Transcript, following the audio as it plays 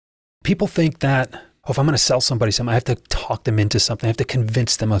People think that, if I'm going to sell somebody something, I have to talk them into something. I have to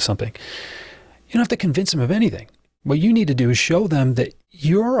convince them of something. You don't have to convince them of anything. What you need to do is show them that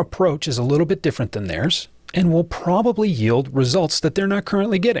your approach is a little bit different than theirs and will probably yield results that they're not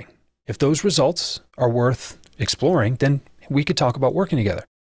currently getting. If those results are worth exploring, then we could talk about working together.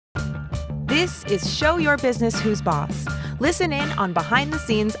 This is Show Your Business Who's Boss. Listen in on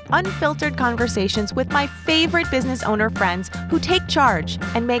behind-the-scenes, unfiltered conversations with my favorite business owner friends who take charge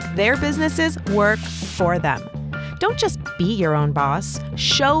and make their businesses work for them. Don't just be your own boss.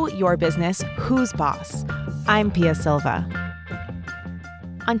 Show your business who's boss. I'm Pia Silva.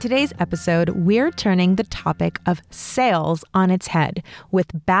 On today's episode, we're turning the topic of sales on its head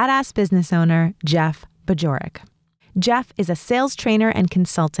with badass business owner Jeff Bajorek. Jeff is a sales trainer and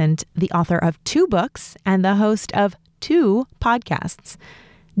consultant, the author of 2 books, and the host of 2 podcasts.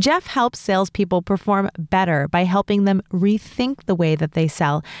 Jeff helps salespeople perform better by helping them rethink the way that they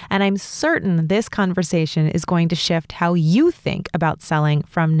sell, and I'm certain this conversation is going to shift how you think about selling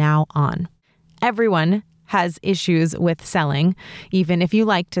from now on. Everyone has issues with selling, even if you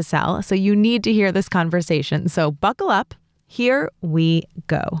like to sell, so you need to hear this conversation. So buckle up. Here we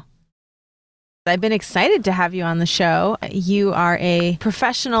go. I've been excited to have you on the show. You are a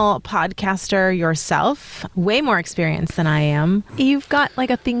professional podcaster yourself, way more experienced than I am. You've got like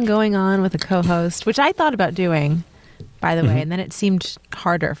a thing going on with a co-host, which I thought about doing, by the way, and then it seemed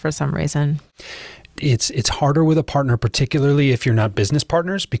harder for some reason. It's harder with a partner, particularly if you're not business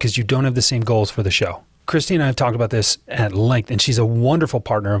partners, because you don't have the same goals for the show. Christy and I have talked about this at length, and she's a wonderful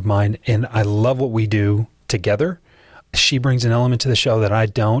partner of mine, and I love what we do together. She brings an element to the show that I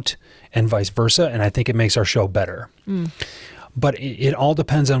don't, and vice versa, and I think it makes our show better. But it all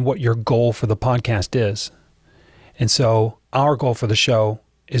depends on what your goal for the podcast is. And so our goal for the show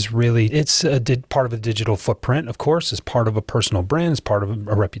is really, it's part of a digital footprint, of course, it's part of a personal brand, it's part of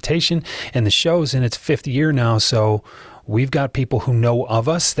a reputation, and the show's in its 5th year now, so we've got people who know of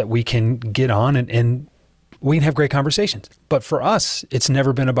us that we can get on and we can have great conversations. But for us, it's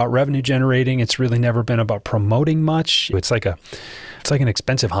never been about revenue generating. It's really never been about promoting much. It's like an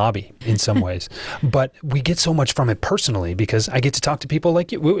expensive hobby in some ways. But we get so much from it personally because I get to talk to people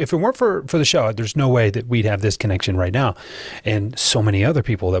like you. If it weren't for the show, there's no way that we'd have this connection right now. And so many other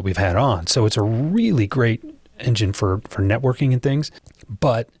people that we've had on. So it's a really great engine for networking and things.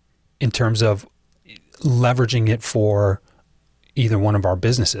 But in terms of leveraging it for either one of our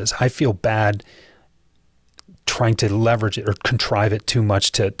businesses, I feel bad trying to leverage it or contrive it too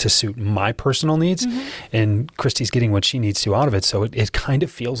much to suit my personal needs. And Christy's getting what she needs to out of it. So it kind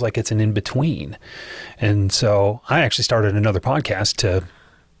of feels like it's an in-between. And so I actually started another podcast to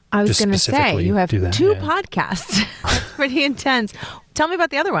I was going to say, you have 2 Yeah. podcasts. That's pretty intense. Tell me about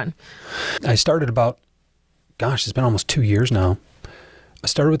the other one. I started it's been almost 2 years now. I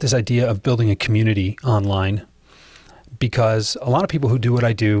started with this idea of building a community online because a lot of people who do what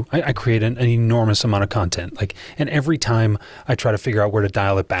I do, I create an enormous amount of content. And every time I try to figure out where to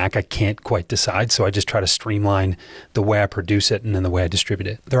dial it back, I can't quite decide. So I just try to streamline the way I produce it and then the way I distribute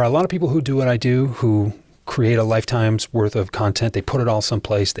it. There are a lot of people who do what I do, who create a lifetime's worth of content. They put it all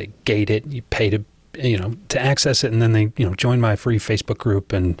someplace, they gate it, you pay to access it, and then they, join my free Facebook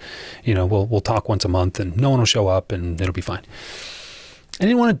group, and, we'll talk once a month, and no one will show up, and it'll be fine. I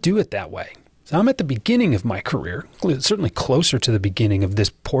didn't want to do it that way. So I'm at the beginning of my career, certainly closer to the beginning of this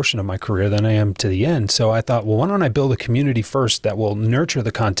portion of my career than I am to the end. So I thought, well, why don't I build a community first that will nurture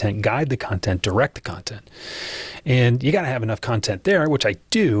the content, guide the content, direct the content. And you got to have enough content there, which I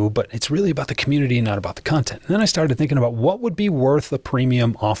do, but it's really about the community and not about the content. And then I started thinking about what would be worth a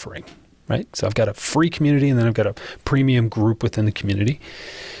premium offering, right? So I've got a free community and then I've got a premium group within the community.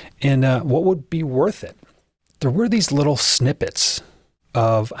 And what would be worth it? There were these little snippets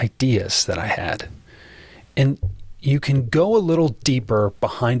of ideas that I had. And you can go a little deeper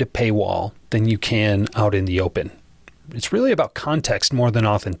behind a paywall than you can out in the open. It's really about context more than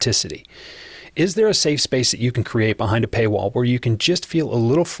authenticity. Is there a safe space that you can create behind a paywall where you can just feel a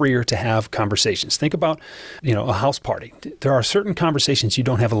little freer to have conversations? Think about, a house party. There are certain conversations you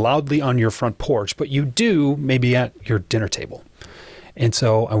don't have loudly on your front porch, but you do maybe at your dinner table. And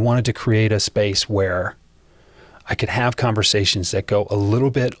so I wanted to create a space where I could have conversations that go a little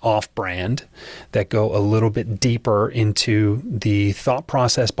bit off-brand, that go a little bit deeper into the thought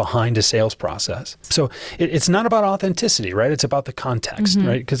process behind a sales process. So it's not about authenticity, right? It's about the context,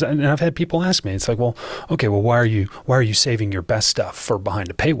 right? Because I've had people ask me, it's like, well, okay, well, why are you saving your best stuff for behind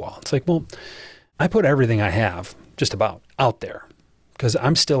a paywall? It's like, well, I put everything I have just about out there because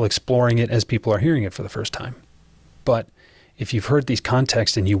I'm still exploring it as people are hearing it for the first time. But if you've heard these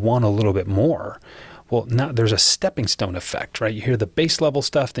contexts and you want a little bit more, Well, now there's a stepping stone effect, right? You hear the base level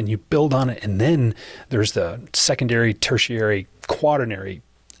stuff, then you build on it, and then there's the secondary, tertiary, quaternary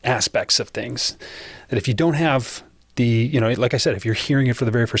aspects of things that if you don't have like I said, if you're hearing it for the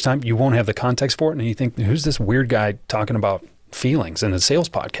very first time, you won't have the context for it. And you think, who's this weird guy talking about feelings in a sales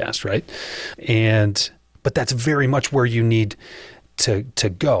podcast, right? But that's very much where you need to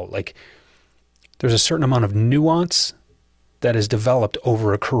go. Like, there's a certain amount of nuance that is developed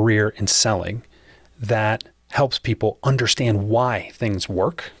over a career in selling that helps people understand why things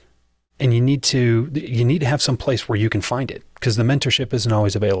work. And you need to have some place where you can find it, because the mentorship isn't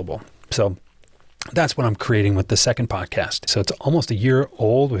always available. So that's what I'm creating with the second podcast. So it's almost a year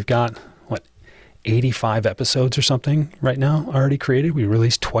old. We've got 85 episodes or something right now already created. We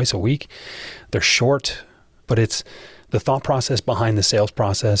release twice a week. They're short, but it's the thought process behind the sales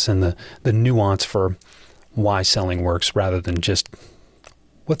process and the nuance for why selling works, rather than just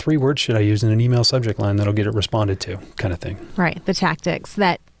what 3 words should I use in an email subject line that'll get it responded to, kind of thing. Right. The tactics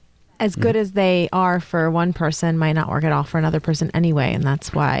that, as good as they are for one person, might not work at all for another person anyway. And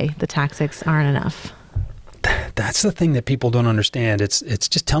that's why the tactics aren't enough. That's the thing that people don't understand. It's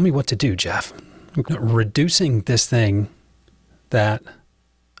just tell me what to do, Jeff. Reducing this thing that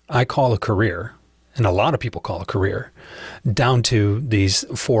I call a career, and a lot of people call a career, down to these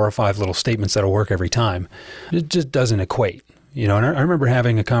 4 or 5 little statements that'll work every time, it just doesn't equate. And I remember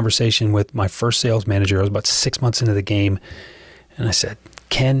having a conversation with my first sales manager. I was about 6 months into the game, and I said,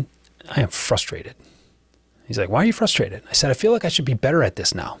 Ken, I am frustrated. He's like, why are you frustrated? I said, I feel like I should be better at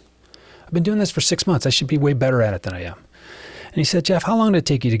this now. I've been doing this for 6 months. I should be way better at it than I am. And he said, Jeff, how long did it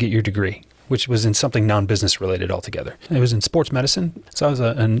take you to get your degree? Which was in something non-business related altogether. It was in sports medicine. So I was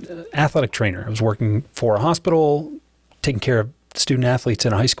an athletic trainer. I was working for a hospital, taking care of student athletes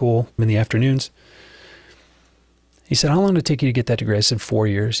in a high school in the afternoons. He said, how long did it take you to get that degree? I said, 4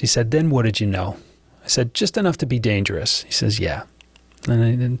 years. He said, then what did you know? I said, just enough to be dangerous. He says, yeah.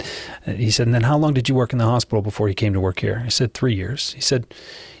 And he said, and then how long did you work in the hospital before you came to work here? I said, 3 years. He said,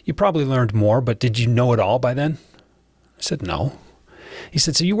 you probably learned more, but did you know it all by then? I said, no. He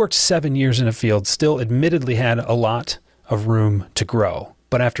said, so you worked 7 years in a field, still admittedly had a lot of room to grow,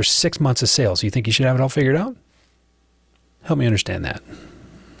 but after 6 months of sales, you think you should have it all figured out? Help me understand that.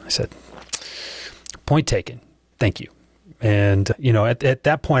 I said, point taken. Thank you. And, at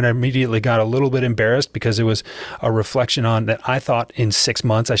that point, I immediately got a little bit embarrassed, because it was a reflection on that I thought in 6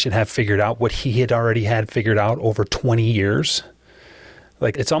 months I should have figured out what he had already had figured out over 20 years.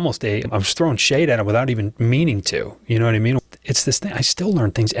 Like, it's almost I was throwing shade at him without even meaning to. You know what I mean? It's this thing. I still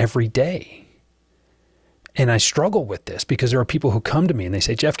learn things every day. And I struggle with this because there are people who come to me and they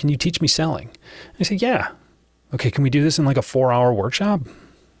say, Jeff, can you teach me selling? I say, yeah. Okay, can we do this in like a 4-hour workshop?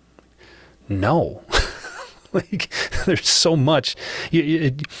 No. Like, there's so much.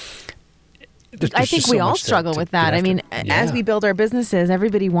 I think we all struggle with that. I mean, as we build our businesses,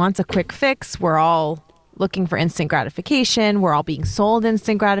 everybody wants a quick fix. We're all looking for instant gratification. We're all being sold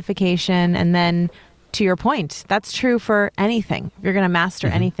instant gratification. And then, to your point, that's true for anything. If you're going to master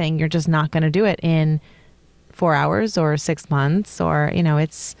anything, you're just not going to do it in 4 hours or 6 months. Or,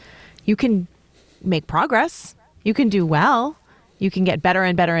 you can make progress. You can do well. You can get better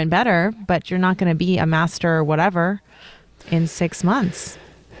and better and better, but you're not going to be a master or whatever in 6 months.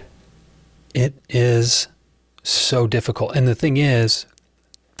 It is so difficult. And the thing is,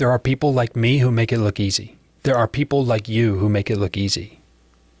 there are people like me who make it look easy. There are people like you who make it look easy.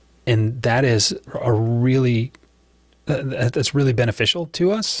 And that is that's really beneficial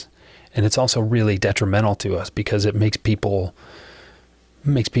to us. And it's also really detrimental to us, because it makes people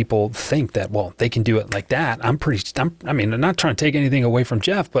think that, well, they can do it like that. I'm not trying to take anything away from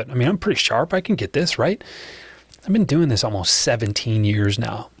Jeff, but I'm pretty sharp. I can get this, right? I've been doing this almost 17 years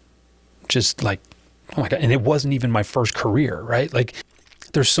now. Just like, oh my God. And it wasn't even my first career, right? Like,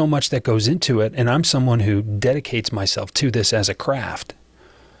 there's so much that goes into it. And I'm someone who dedicates myself to this as a craft.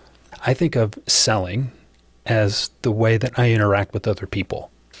 I think of selling as the way that I interact with other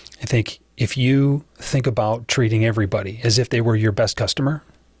people. I think if you think about treating everybody as if they were your best customer,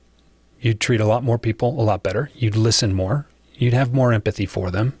 you'd treat a lot more people a lot better. You'd listen more. You'd have more empathy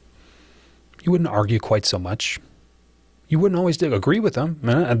for them. You wouldn't argue quite so much. You wouldn't always agree with them.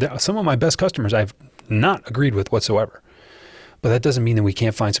 Some of my best customers I've not agreed with whatsoever. But that doesn't mean that we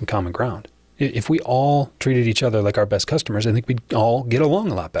can't find some common ground. If we all treated each other like our best customers, I think we'd all get along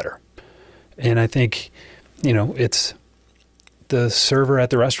a lot better. And I think, it's the server at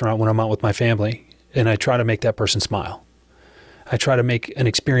the restaurant when I'm out with my family, and I try to make that person smile. I try to make an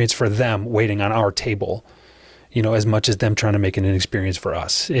experience for them waiting on our table, as much as them trying to make it an experience for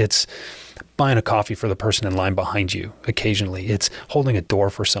us. It's buying a coffee for the person in line behind you occasionally. It's holding a door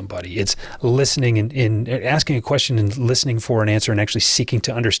for somebody. It's listening and asking a question and listening for an answer and actually seeking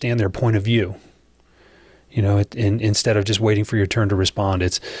to understand their point of view. Instead of just waiting for your turn to respond.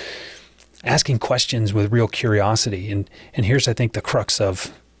 It's asking questions with real curiosity. And here's, I think, the crux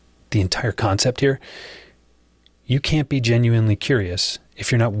of the entire concept here. You can't be genuinely curious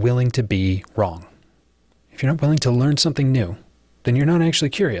if you're not willing to be wrong. If you're not willing to learn something new, then you're not actually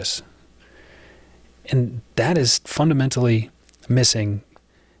curious. And that is fundamentally missing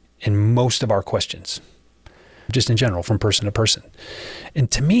in most of our questions, just in general, from person to person. And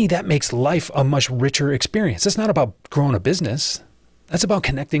to me, that makes life a much richer experience. It's not about growing a business. That's about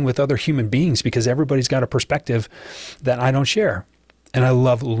connecting with other human beings, because everybody's got a perspective that I don't share. And I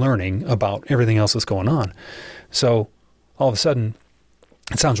love learning about everything else that's going on. So all of a sudden,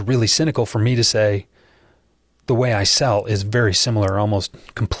 it sounds really cynical for me to say the way I sell is very similar, almost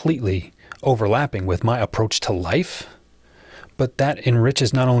completely overlapping with my approach to life. But that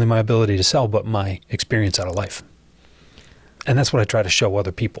enriches not only my ability to sell, but my experience out of life. And that's what I try to show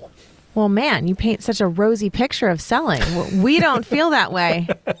other people. Well, man, you paint such a rosy picture of selling. We don't feel that way,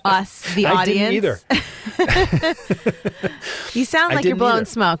 us, the audience. I didn't either. You sound like you're blowing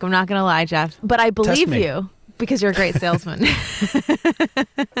smoke. I'm not going to lie, Jeff. But I believe you because you're a great salesman.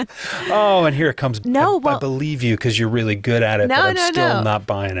 Oh, and here it comes. No, I believe you because you're really good at it, but I'm still not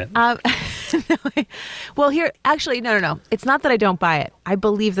buying it. Well, here, actually, no. It's not that I don't buy it. I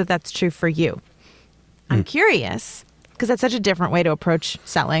believe that that's true for you. I'm curious because that's such a different way to approach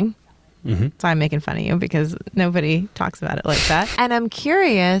selling. Mm-hmm. So I'm making fun of you because nobody talks about it like that. And I'm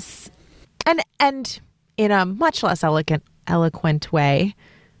curious, and in a much less eloquent way,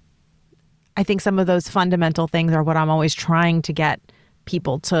 I think some of those fundamental things are what I'm always trying to get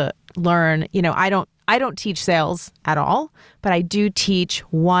people to learn. I don't teach sales at all, but I do teach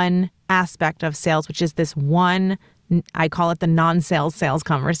one aspect of sales, which is this one, I call it the non-sales sales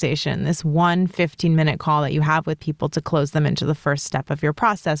conversation, this 15-minute call that you have with people to close them into the first step of your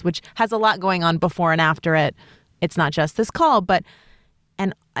process, which has a lot going on before and after it. It's not just this call, but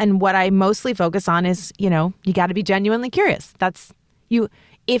and what I mostly focus on is, you got to be genuinely curious. That's you.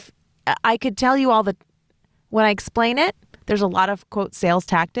 If I could tell you when I explain it, there's a lot of, quote, sales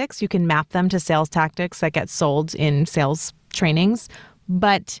tactics. You can map them to sales tactics that get sold in sales trainings.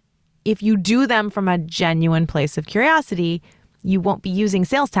 But if you do them from a genuine place of curiosity, you won't be using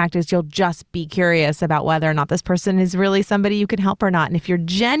sales tactics. You'll just be curious about whether or not this person is really somebody you can help or not. And if you're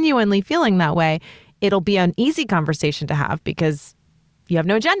genuinely feeling that way, it'll be an easy conversation to have because you have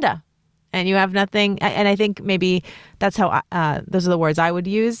no agenda and you have nothing. And I think maybe that's how those are the words I would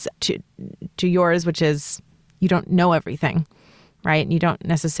use to yours, which is you don't know everything. Right? And you don't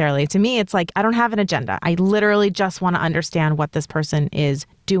necessarily, to me, it's like, I don't have an agenda. I literally just want to understand what this person is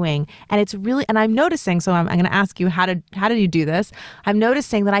doing. And it's really, and I'm noticing, so I'm going to ask you, how did you do this? I'm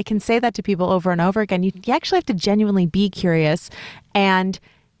noticing that I can say that to people over and over again. You actually have to genuinely be curious. And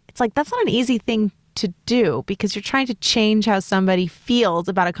it's like, that's not an easy thing to do because you're trying to change how somebody feels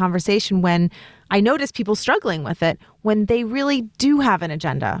about a conversation when I notice people struggling with it when they really do have an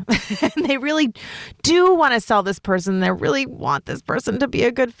agenda and they really do want to sell this person. They really want this person to be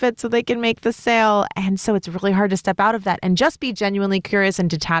a good fit so they can make the sale. And so it's really hard to step out of that and just be genuinely curious and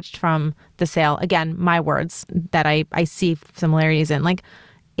detached from the sale. Again, my words that I see similarities in. Like,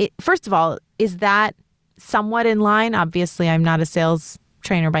 first of all, is that somewhat in line? Obviously, I'm not a sales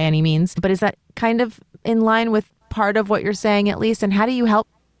trainer by any means, but is that kind of in line with part of what you're saying at least? And how do you help?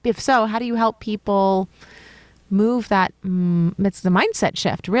 If so, how do you help people move that? It's the mindset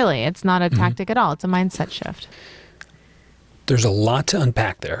shift, really. It's not a tactic at all. It's a mindset shift. There's a lot to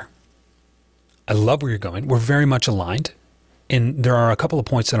unpack there. I love where you're going. We're very much aligned. And there are a couple of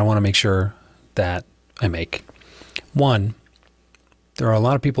points that I want to make sure that I make. One, there are a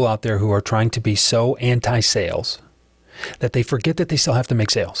lot of people out there who are trying to be so anti-sales that they forget that they still have to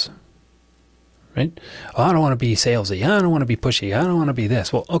make sales. Right? Oh, I don't want to be salesy. I don't want to be pushy. I don't want to be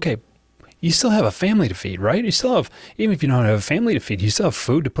this. Well, okay, you still have a family to feed, right? You still have, even if you don't have a family to feed, you still have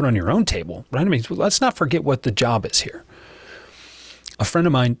food to put on your own table, right? I mean, let's not forget what the job is here. A friend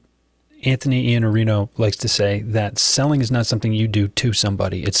of mine, Anthony Iannarino, likes to say that selling is not something you do to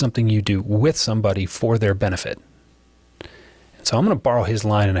somebody. It's something you do with somebody for their benefit. And so I'm going to borrow his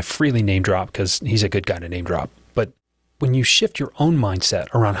line, and I freely name drop because he's a good guy to name drop. But when you shift your own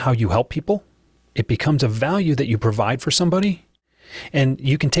mindset around how you help people, it becomes a value that you provide for somebody. And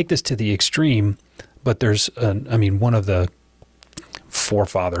you can take this to the extreme, but there's, one of the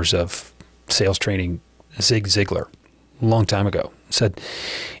forefathers of sales training, Zig Ziglar, a long time ago, said,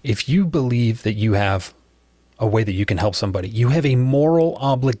 if you believe that you have a way that you can help somebody. You have a moral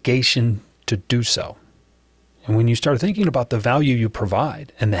obligation to do so. And when you start thinking about the value you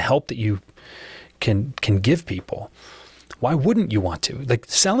provide and the help that you can give people, why wouldn't you want to? Like,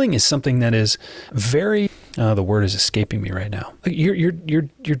 selling is something that is very, the word is escaping me right now. Like, you're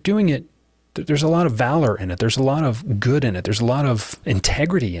doing it. There's a lot of valor in it. There's a lot of good in it. There's a lot of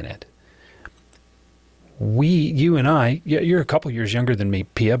integrity in it. You and I, you're a couple years younger than me,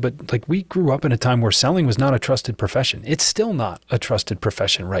 Pia, but like, we grew up in a time where selling was not a trusted profession. It's still not a trusted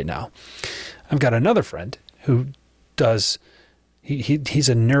profession right now. I've got another friend who does, he's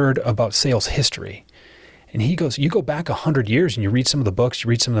a nerd about sales history. And he goes, you go back 100 years and you read some of the books, you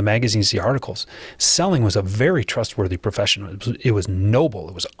read some of the magazines, the articles. Selling was a very trustworthy profession. It was noble.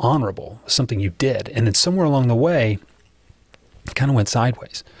 It was honorable. It was something you did. And then somewhere along the way, it kind of went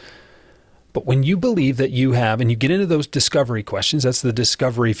sideways. But when you believe that you have, and you get into those discovery questions, that's the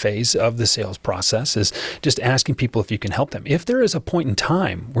discovery phase of the sales process, is just asking people if you can help them. If there is a point in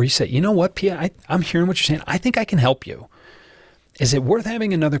time where you say, you know what, Pia, I'm hearing what you're saying. I think I can help you. Is it worth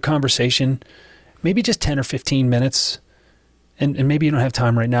having another conversation? Maybe just 10 or 15 minutes. And maybe you don't have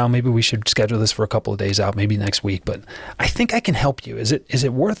time right now. Maybe we should schedule this for a couple of days out, maybe next week. But I think I can help you. Is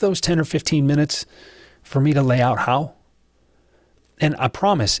it worth those 10 or 15 minutes for me to lay out how? And I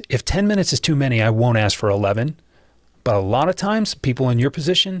promise, if 10 minutes is too many, I won't ask for 11. But a lot of times, people in your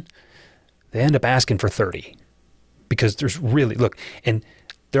position, they end up asking for 30. Because there's really, look, and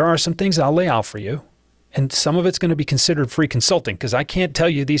there are some things I'll lay out for you. And some of it's going to be considered free consulting, because I can't tell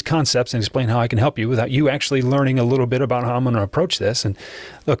you these concepts and explain how I can help you without you actually learning a little bit about how I'm going to approach this. And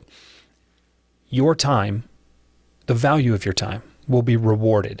look, your time, the value of your time, will be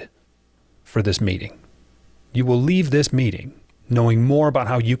rewarded for this meeting. You will leave this meeting knowing more about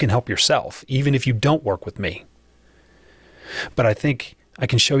how you can help yourself, even if you don't work with me. But I think I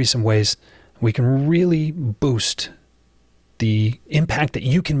can show you some ways we can really boost the impact that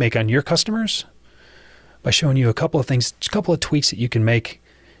you can make on your customers by showing you a couple of things, just a couple of tweaks that you can make,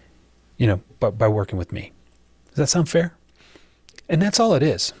 by working with me. Does that sound fair? And that's all it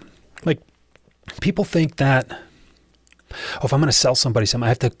is. Like, people think that, if I'm going to sell somebody something, I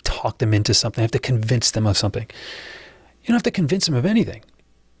have to talk them into something. I have to convince them of something. You don't have to convince them of anything.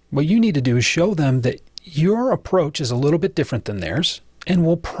 What you need to do is show them that your approach is a little bit different than theirs and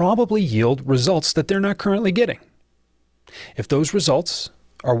will probably yield results that they're not currently getting. If those results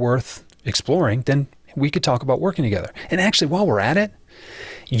are worth exploring, then we could talk about working together. And actually, while we're at it,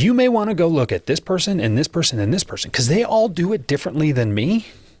 you may want to go look at this person and this person and this person, because they all do it differently than me.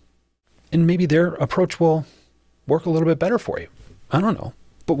 And maybe their approach will work a little bit better for you. I don't know.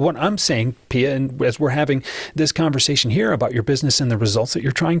 But what I'm saying, Pia, and as we're having this conversation here about your business and the results that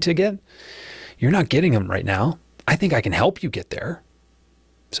you're trying to get, you're not getting them right now. I think I can help you get there.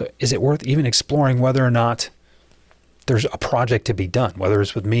 So is it worth even exploring whether or not there's a project to be done, whether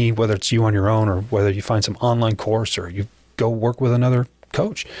it's with me, whether it's you on your own, or whether you find some online course or you go work with another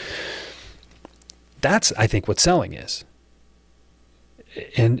coach? That's, I think, what selling is.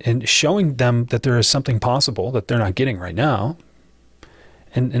 And showing them that there is something possible that they're not getting right now,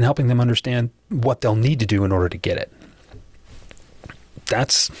 and helping them understand what they'll need to do in order to get it.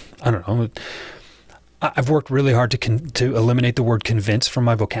 That's, I don't know. I've worked really hard to eliminate the word convince from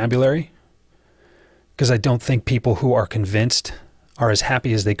my vocabulary, because I don't think people who are convinced are as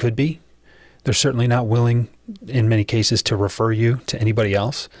happy as they could be. They're certainly not willing, in many cases, to refer you to anybody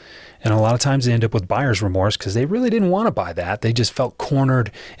else. And a lot of times they end up with buyer's remorse because they really didn't want to buy that. They just felt cornered,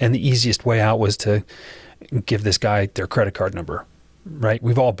 and the easiest way out was to give this guy their credit card number. Right?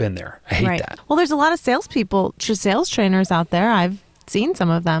 We've all been there. I hate that. Well, there's a lot of salespeople, sales trainers out there. I've seen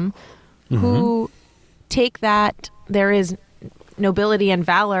some of them who take that there is nobility and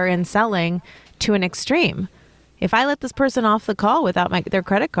valor in selling to an extreme. If I let this person off the call without their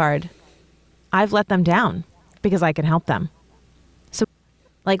credit card, I've let them down because I can help them. So,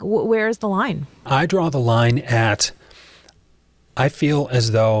 where is the line? I draw the line at, I feel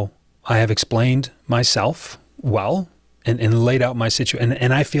as though I have explained myself well, and laid out my situation,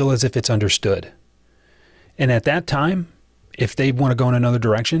 and I feel as if it's understood. And at that time, if they want to go in another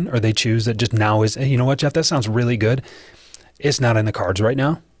direction, or they choose that just now is, hey, you know what, Jeff, that sounds really good. It's not in the cards right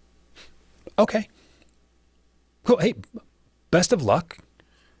now. Okay. Cool. Hey, best of luck.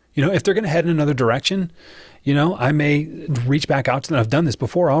 If they're going to head in another direction, I may reach back out to them. I've done this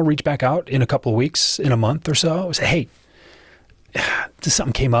before. I'll reach back out in a couple of weeks, in a month or so. Say, hey,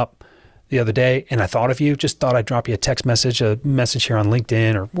 something came up the other day, and I thought of you, just thought I'd drop you a message here on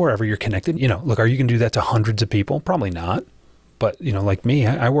LinkedIn or wherever you're connected. Look, are you going to do that to hundreds of people? Probably not. But, like me,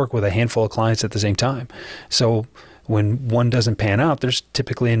 I work with a handful of clients at the same time. So when one doesn't pan out, there's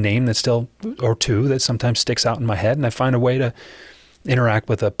typically a name that's still, or two, that sometimes sticks out in my head. And I find a way to interact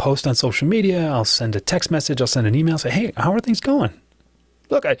with a post on social media. I'll send a text message. I'll send an email, say, hey, how are things going?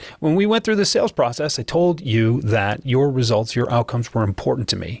 Look, when we went through the sales process, I told you that your results, your outcomes were important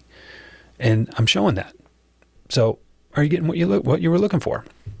to me. And I'm showing that. So are you getting what you were looking for?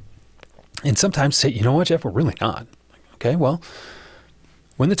 And sometimes say, you know what, Jeff, we're really not. Okay, well,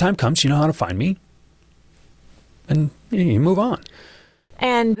 when the time comes, you know how to find me. And you move on.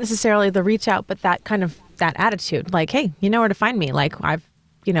 And necessarily the reach out, but that kind of, that attitude, like, hey, you know where to find me. Like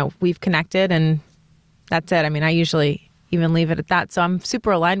we've connected and that's it. I mean, I usually even leave it at that. So I'm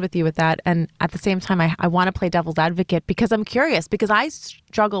super aligned with you with that. And at the same time, I want to play devil's advocate because I'm curious, because I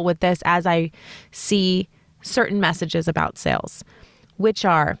struggle with this as I see certain messages about sales, which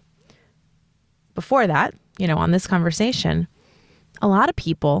are, before that, on this conversation, a lot of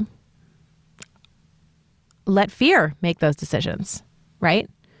people let fear make those decisions, right?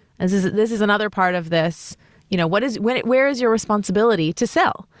 This is another part of this, where is your responsibility to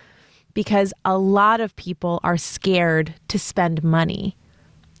sell? Because a lot of people are scared to spend money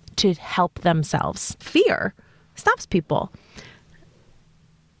to help themselves. Fear stops people.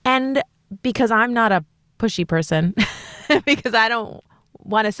 And because I'm not a pushy person, because I don't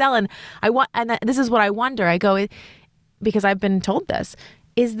want to sell, and this is what I wonder. I go, because I've been told this,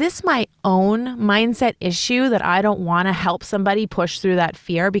 is this my own mindset issue that I don't want to help somebody push through that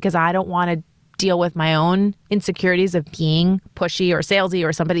fear because I don't want to deal with my own insecurities of being pushy or salesy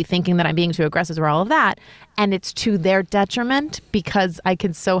or somebody thinking that I'm being too aggressive or all of that, and it's to their detriment because I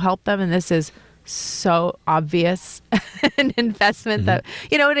can so help them, and this is so obvious an investment that,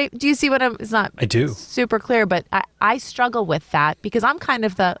 do you see what it's not I do. super clear, but I struggle with that because I'm kind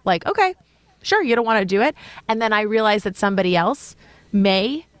of the like, okay, sure, you don't want to do it. And then I realize that somebody else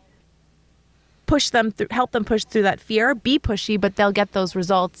may push them through, help them push through that fear, be pushy, but they'll get those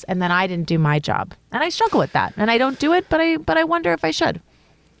results. And then I didn't do my job. And I struggle with that. And I don't do it, but I wonder if I should.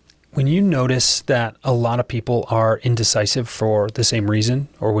 When you notice that a lot of people are indecisive for the same reason,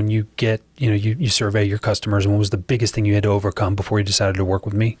 or when you get, you survey your customers and what was the biggest thing you had to overcome before you decided to work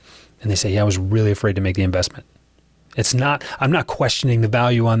with me? And they say, yeah, I was really afraid to make the investment. I'm not questioning the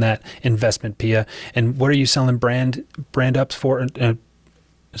value on that investment, Pia. And what are you selling brand ups for? Is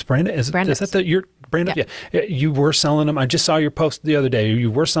that your brand up? Yeah. You were selling them. I just saw your post the other day.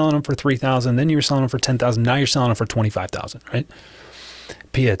 You were selling them for $3,000. Then you were selling them for $10,000. Now you're selling them for $25,000, right?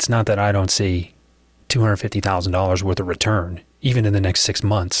 Pia, it's not that I don't see $250,000 worth of return, even in the next 6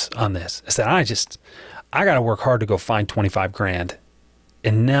 months on this. It's that I got to work hard to go find 25 grand.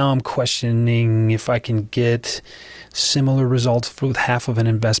 And now I'm questioning if I can get similar results with half of an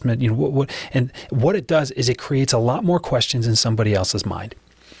investment. What it does is it creates a lot more questions in somebody else's mind.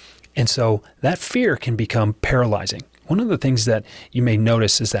 And so that fear can become paralyzing. One of the things that you may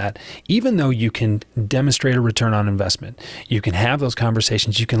notice is that even though you can demonstrate a return on investment, you can have those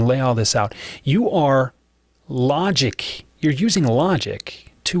conversations, you can lay all this out, you're using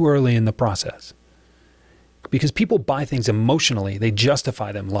logic too early in the process. Because people buy things emotionally, they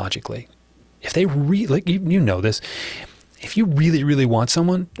justify them logically. If they really, this, if you really, really want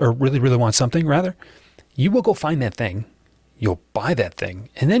someone, or really, really want something rather, you will go find that thing, you'll buy that thing,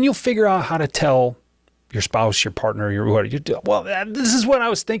 and then you'll figure out how to tell your spouse, your partner, this is what I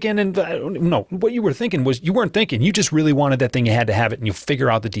was thinking. And no, what you were thinking was you weren't thinking. You just really wanted that thing. You had to have it, and you'll figure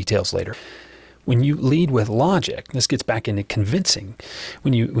out the details later. When you lead with logic, this gets back into convincing.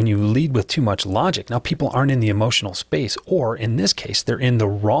 When you lead with too much logic, now people aren't in the emotional space, or in this case, they're in the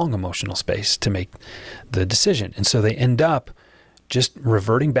wrong emotional space to make the decision. And so they end up just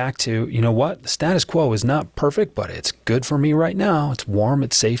reverting back to, the status quo is not perfect, but it's good for me right now. It's warm,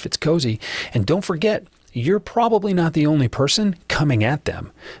 it's safe, it's cozy. And don't forget, you're probably not the only person coming at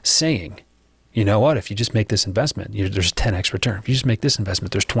them saying, you know what, if you just make this investment, there's 10x return. If you just make this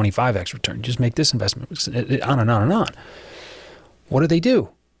investment, there's 25x return. You just make this investment, on and on and on. What do?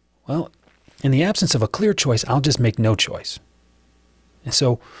 Well, in the absence of a clear choice, I'll just make no choice. And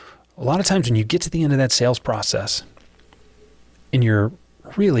so a lot of times when you get to the end of that sales process and you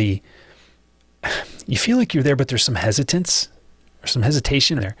feel like you're there, but there's some hesitance or some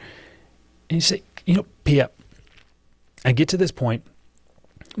hesitation there. And you say, Pia, I get to this point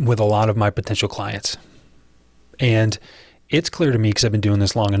with a lot of my potential clients. And it's clear to me, because I've been doing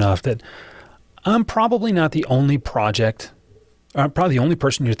this long enough, that I'm probably not the only project, or I'm probably the only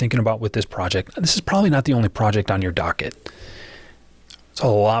person you're thinking about with this project. This is probably not the only project on your docket. There's a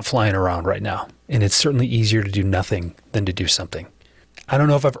lot flying around right now. And it's certainly easier to do nothing than to do something. I don't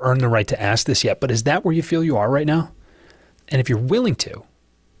know if I've earned the right to ask this yet, but is that where you feel you are right now? And if you're willing to,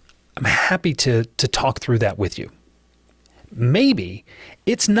 I'm happy to talk through that with you. maybe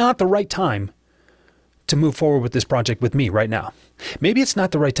it's not the right time to move forward with this project with me right now. Maybe it's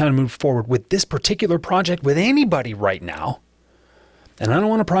not the right time to move forward with this particular project with anybody right now. And I don't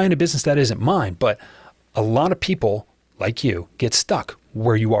want to pry into business that isn't mine, but a lot of people like you get stuck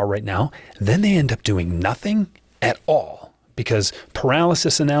where you are right now. Then they end up doing nothing at all because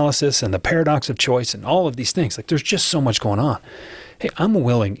paralysis analysis and the paradox of choice and all of these things, like there's just so much going on. Hey, I'm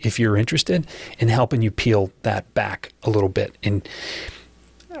willing, if you're interested, in helping you peel that back a little bit. And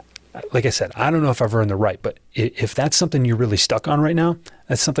like I said, I don't know if I've earned the right, but if that's something you're really stuck on right now,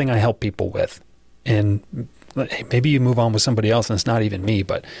 that's something I help people with. And maybe you move on with somebody else and it's not even me,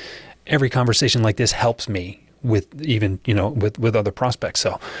 but every conversation like this helps me with even, with other prospects.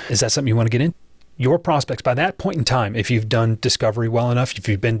 So is that something you want to get in? Your prospects, by that point in time, if you've done discovery well enough, if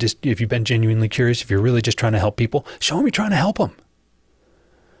you've been genuinely curious, if you're really just trying to help people, show them you're trying to help them.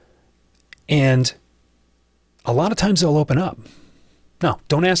 And a lot of times they'll open up. Now,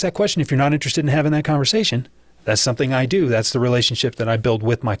 don't ask that question if you're not interested in having that conversation. That's something I do. That's the relationship that I build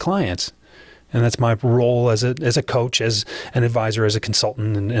with my clients. And that's my role as a coach, as an advisor, as a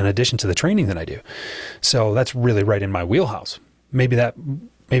consultant, in addition to the training that I do. So that's really right in my wheelhouse. Maybe that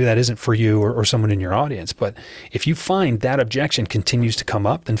isn't for you or someone in your audience, but if you find that objection continues to come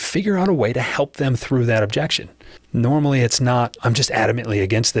up, then figure out a way to help them through that objection. Normally it's not, I'm just adamantly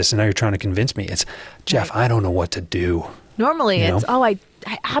against this and now you're trying to convince me. It's, Jeff, right. I don't know what to do. Normally it's, I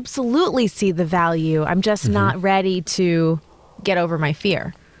absolutely see the value. I'm just not ready to get over my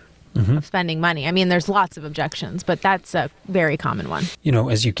fear of spending money. I mean, there's lots of objections, but that's a very common one.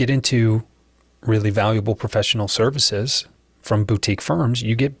 As you get into really valuable professional services from boutique firms,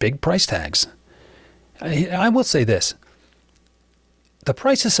 you get big price tags. I will say this. The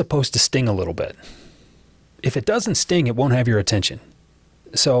price is supposed to sting a little bit. If it doesn't sting, it won't have your attention.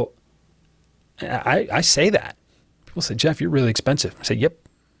 So I say that. People say, Jeff, you're really expensive. I say, yep,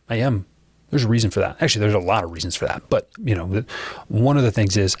 I am. There's a reason for that. Actually, there's a lot of reasons for that. But, one of the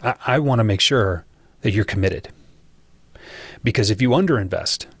things is I want to make sure that you're committed. Because if you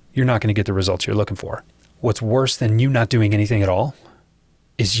underinvest, you're not going to get the results you're looking for. What's worse than you not doing anything at all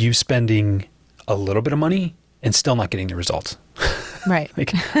is you spending a little bit of money and still not getting the results. Right.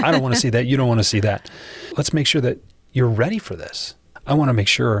 I don't want to see that. You don't want to see that. Let's make sure that you're ready for this. I want to make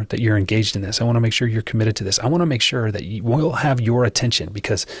sure that you're engaged in this. I want to make sure you're committed to this. I want to make sure that you will have your attention,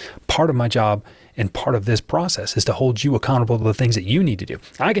 because part of my job and part of this process is to hold you accountable to the things that you need to do.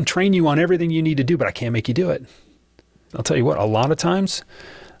 I can train you on everything you need to do, but I can't make you do it. I'll tell you what, a lot of times,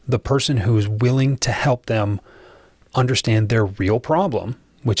 the person who is willing to help them understand their real problem,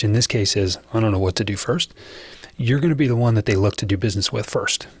 which in this case is, I don't know what to do first, you're going to be the one that they look to do business with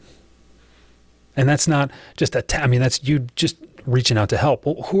first. And that's not just that's you just reaching out to help.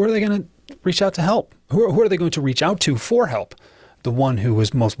 Well, who are they going to reach out to help? Who are they going to reach out to for help? The one who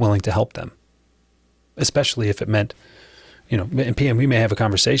was most willing to help them. Especially if it meant, in PM, we may have a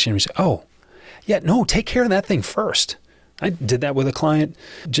conversation and we say, oh, yeah, no, take care of that thing first. I did that with a client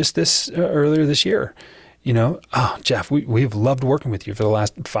just earlier this year. Oh, Jeff, we've loved working with you for the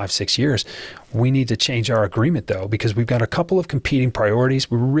last 5-6 years. We need to change our agreement though, because we've got a couple of competing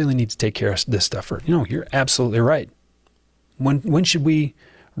priorities. We really need to take care of this stuff. You're absolutely right. When should we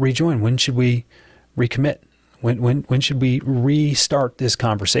rejoin? When should we recommit? When should we restart this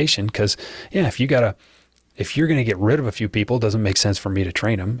conversation? Because if you're going to get rid of a few people, it doesn't make sense for me to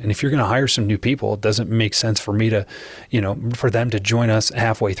train them. And if you're going to hire some new people, it doesn't make sense for me to, for them to join us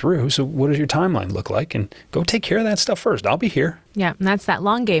halfway through. So what does your timeline look like? And go take care of that stuff first. I'll be here. Yeah. And that's that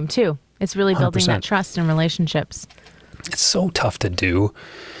long game too. It's really building 100%. That trust and relationships. It's so tough to do.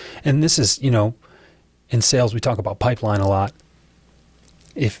 And this is, in sales, we talk about pipeline a lot.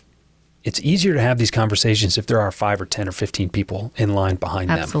 If it's easier to have these conversations if there are 5 or 10 or 15 people in line behind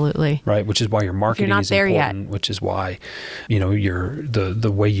them. Absolutely. Right? Which is why your marketing is important, which is why, your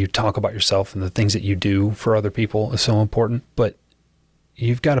the way you talk about yourself and the things that you do for other people is so important. But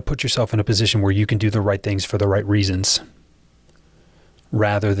you've got to put yourself in a position where you can do the right things for the right reasons,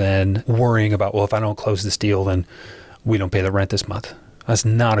 rather than worrying about, well, if I don't close this deal, then we don't pay the rent this month. That's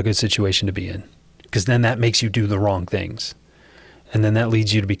not a good situation to be in, because then that makes you do the wrong things. And then that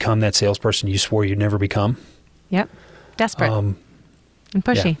leads you to become that salesperson you swore you'd never become. Yep. Desperate. And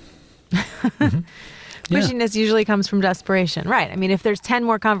pushy. Yeah. Pushiness usually comes from desperation. Right. I mean, if there's 10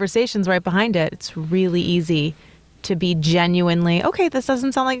 more conversations right behind it, it's really easy to be genuinely, okay, this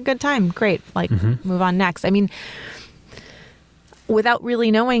doesn't sound like a good time. Great. Move on next. I mean, without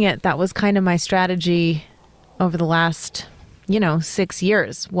really knowing it, that was kind of my strategy over the last 6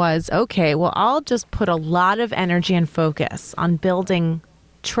 years was, okay, well, I'll just put a lot of energy and focus on building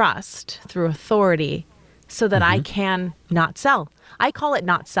trust through authority so that I can not sell. I call it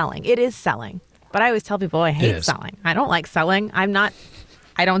not selling. It is selling. But I always tell people I hate selling. I don't like selling.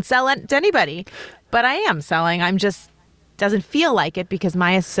 I don't sell it to anybody, but I am selling. I'm just doesn't feel like it because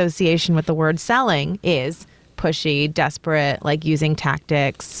my association with the word selling is pushy, desperate, like using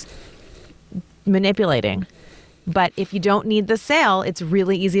tactics, manipulating. But if you don't need the sale, it's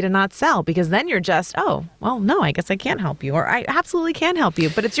really easy to not sell because then you're just, oh, well, no, I guess I can't help you. Or I absolutely can help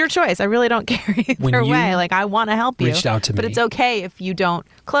you, but it's your choice. I really don't care either way. Like, I want to help you. Reached out to me. But it's okay if you don't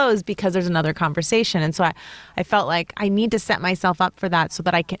close because there's another conversation. And so I felt like I need to set myself up for that so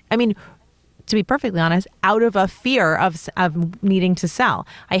that I can, to be perfectly honest, out of a fear of needing to sell.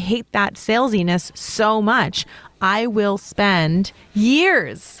 I hate that salesiness so much. I will spend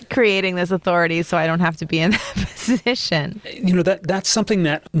years creating this authority so I don't have to be in that position. That's something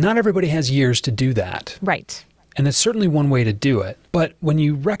that not everybody has years to do that. Right. And it's certainly one way to do it. But when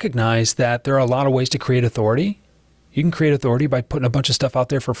you recognize that there are a lot of ways to create authority, you can create authority by putting a bunch of stuff out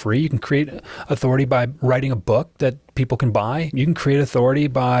there for free. You can create authority by writing a book that people can buy. You can create authority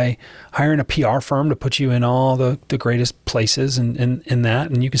by hiring a PR firm to put you in all the greatest places and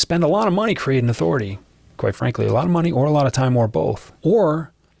that. And you can spend a lot of money creating authority, quite frankly, a lot of money or a lot of time or both.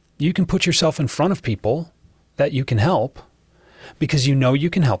 Or you can put yourself in front of people that you can help because you know you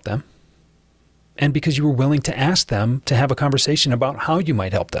can help them and because you were willing to ask them to have a conversation about how you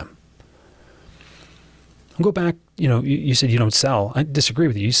might help them. I'll go back, you said you don't sell. I disagree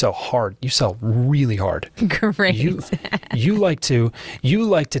with you. You sell hard. You sell really hard. Great. You like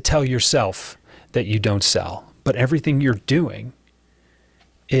to tell yourself that you don't sell, but everything you're doing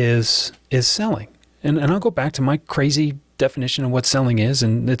is selling. And I'll go back to my crazy definition of what selling is,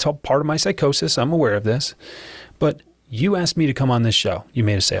 and it's all part of my psychosis. I'm aware of this. But you asked me to come on this show. You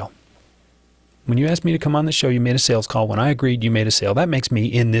made a sale. When you asked me to come on this show, you made a sales call. When I agreed, you made a sale. That makes me,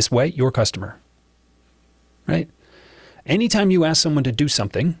 in this way, your customer. Right? Anytime you ask someone to do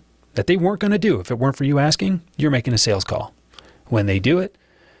something that they weren't going to do, if it weren't for you asking, you're making a sales call. When they do it,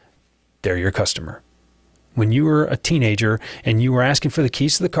 they're your customer. When you were a teenager and you were asking for the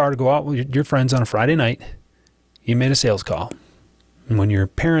keys to the car to go out with your friends on a Friday night, you made a sales call. And when your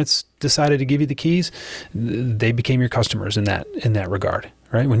parents decided to give you the keys, they became your customers in that regard,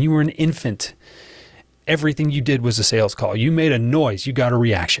 right? When you were an infant, everything you did was a sales call. You made a noise, you got a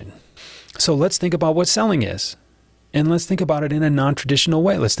reaction. So let's think about what selling is. And let's think about it in a non-traditional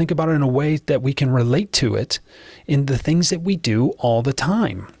way. Let's think about it in a way that we can relate to it in the things that we do all the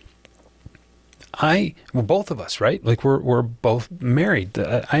time. Well, both of us, right? Like we're both married.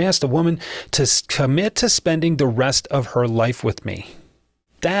 I asked a woman to commit to spending the rest of her life with me.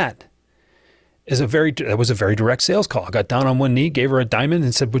 That was a very direct sales call. I got down on one knee, gave her a diamond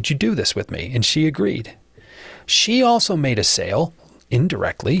and said, would you do this with me? And she agreed. She also made a sale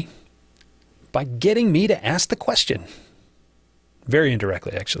indirectly by getting me to ask the question. Very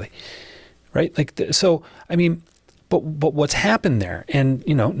indirectly, actually. Right? But what's happened there, and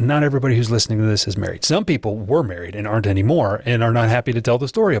not everybody who's listening to this is married. Some people were married and aren't anymore and are not happy to tell the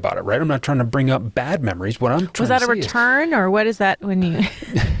story about it, right? I'm not trying to bring up bad memories. What I'm trying to say is... Was that a return or what is that when you...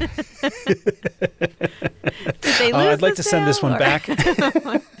 Did they lose I'd like to send this one back.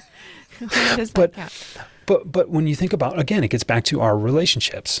 But when you think about, again, it gets back to our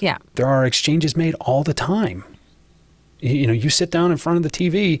relationships. Yeah. There are exchanges made all the time. You sit down in front of the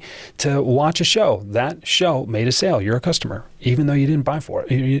TV to watch a show. That show made a sale. You're a customer, even though you didn't buy for it.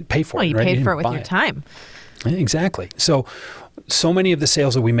 You didn't pay for it. Well, you right? paid for it with your time. Exactly. So many of the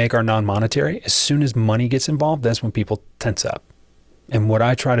sales that we make are non-monetary. As soon as money gets involved, that's when people tense up. And what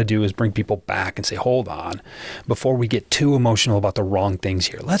I try to do is bring people back and say, hold on, before we get too emotional about the wrong things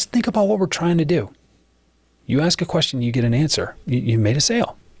here. Let's think about what we're trying to do. You ask a question, you get an answer. You made a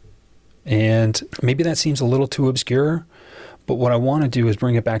sale. And maybe that seems a little too obscure, but what I want to do is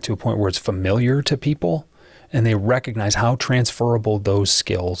bring it back to a point where it's familiar to people and they recognize how transferable those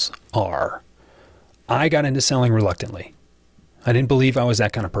skills are. I got into selling reluctantly. I didn't believe I was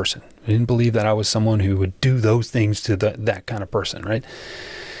that kind of person. I didn't believe that I was someone who would do those things to that kind of person, right?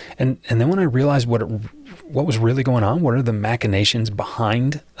 And then when I realized what was really going on, what are the machinations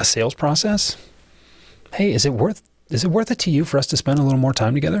behind a sales process? Hey, is it worth it to you for us to spend a little more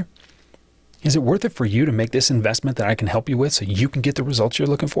time together? Is it worth it for you to make this investment that I can help you with so you can get the results you're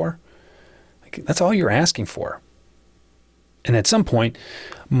looking for? That's all you're asking for. And at some point,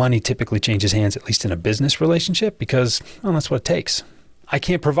 money typically changes hands, at least in a business relationship, because that's what it takes. I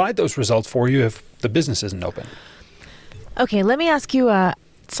can't provide those results for you if the business isn't open. Okay, let me ask you a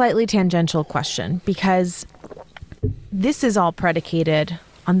slightly tangential question, because this is all predicated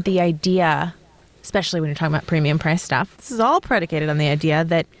on the idea, especially when you're talking about premium price stuff, this is all predicated on the idea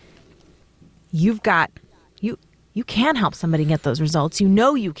that you've got you can help somebody get those results. You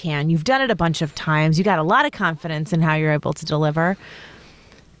know you can. You've done it a bunch of times. You got a lot of confidence in how you're able to deliver.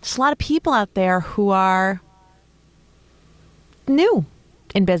 There's a lot of people out there who are new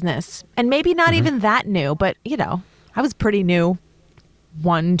in business, and maybe not even that new, but I was pretty new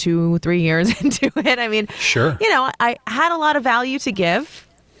 1, 2, 3 years into it. I mean, sure. I had a lot of value to give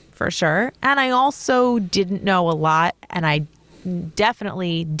for sure. And I also didn't know a lot, and I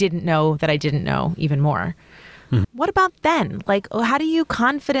definitely didn't know that I didn't know even more. What about then? Like, how do you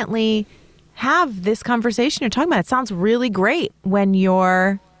confidently have this conversation you're talking about? It sounds really great when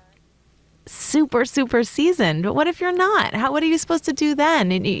you're super, super seasoned. But what if you're not? What are you supposed to do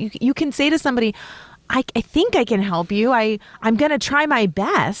then? And you can say to somebody, I think I can help you. I'm going to try my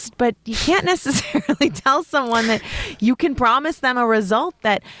best, but you can't necessarily tell someone that you can promise them a result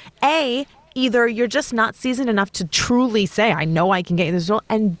that either you're just not seasoned enough to truly say, I know I can get you this result.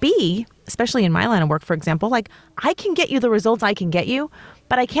 And B, especially in my line of work, for example, like I can get you the results I can get you,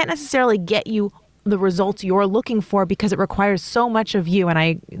 but I can't necessarily get you the results you're looking for because it requires so much of you.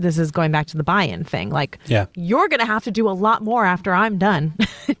 And this is going back to the buy-in thing. Like, you're going to have to do a lot more after I'm done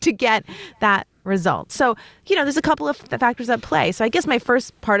to get that result. So, there's a couple of factors at play. So I guess my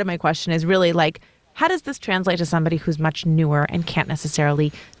first part of my question is really like, how does this translate to somebody who's much newer and can't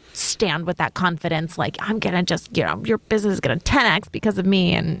necessarily stand with that confidence? Like, I'm going to just, your business is going to 10x because of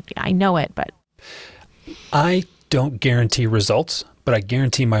me. And I know it, but. I don't guarantee results, but I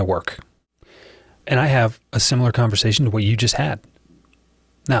guarantee my work. And I have a similar conversation to what you just had.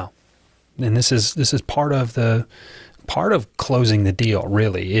 Now, and this is part of closing the deal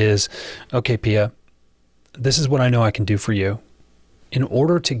really is, okay, Pia, this is what I know I can do for you. In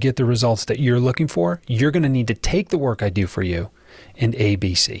order to get the results that you're looking for, you're going to need to take the work I do for you in A,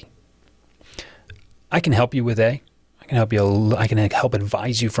 B, C. I can help you with A. I can help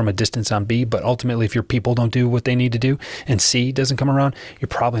advise you from a distance on B, but ultimately if your people don't do what they need to do and C doesn't come around, you're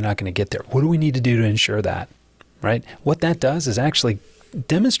probably not going to get there. What do we need to do to ensure that, right? What that does is actually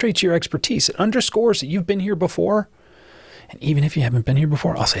demonstrates your expertise. It underscores that you've been here before. And even if you haven't been here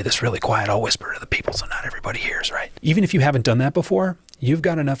before, I'll say this really quiet, I'll whisper to the people so not everybody hears, right? Even if you haven't done that before, you've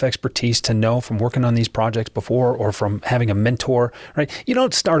got enough expertise to know from working on these projects before or from having a mentor, right? You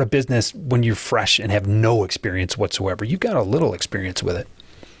don't start a business when you're fresh and have no experience whatsoever. You've got a little experience with it.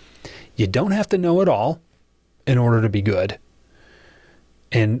 You don't have to know it all in order to be good.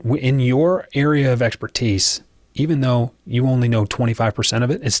 And in your area of expertise, even though you only know 25%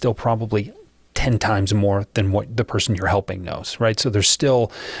 of it, it's still probably 10 times more than what the person you're helping knows, right? So there's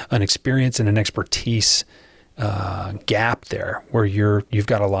still an experience and an expertise gap there where you've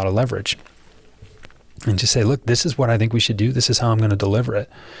got a lot of leverage. And just say, look, this is what I think we should do. This is how I'm going to deliver it.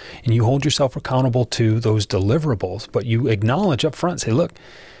 And you hold yourself accountable to those deliverables, but you acknowledge up front, say, look,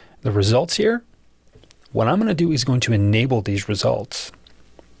 the results here, what I'm going to do is going to enable these results.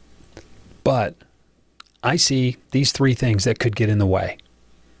 But I see these 3 things that could get in the way.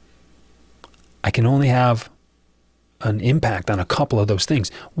 I can only have an impact on a couple of those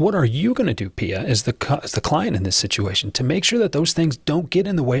things. What are you going to do, Pia, as the client in this situation to make sure that those things don't get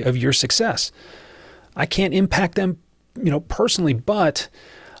in the way of your success? I can't impact them, personally, but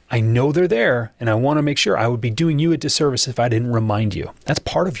I know they're there and I want to make sure. I would be doing you a disservice if I didn't remind you. That's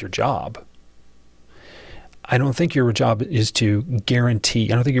part of your job. I don't think your job is to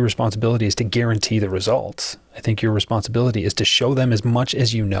guarantee. I don't think your responsibility is to guarantee the results. I think your responsibility is to show them as much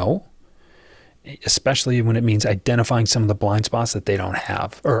as you know, especially when it means identifying some of the blind spots that they don't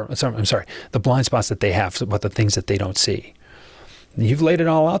have, the blind spots that they have, but the things that they don't see. You've laid it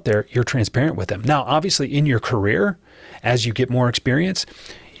all out there. You're transparent with them. Now, obviously in your career, as you get more experience,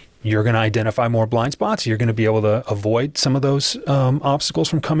 you're going to identify more blind spots. You're going to be able to avoid some of those obstacles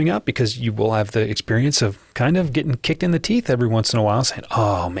from coming up because you will have the experience of kind of getting kicked in the teeth every once in a while saying,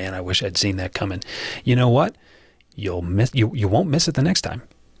 oh man, I wish I'd seen that coming. You know what? You won't miss it the next time.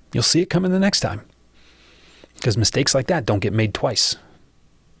 You'll see it coming the next time because mistakes like that don't get made twice.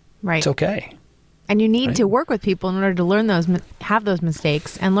 Right. It's okay. And you need to work with people in order to learn have those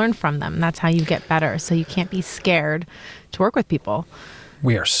mistakes and learn from them. That's how you get better. So you can't be scared to work with people.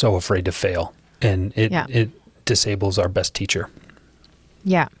 We are so afraid to fail, and it disables our best teacher.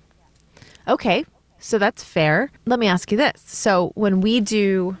 Yeah. Okay. So that's fair. Let me ask you this. So when we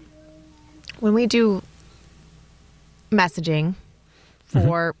do messaging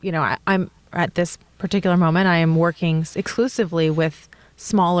for, I'm at this particular moment, I am working exclusively with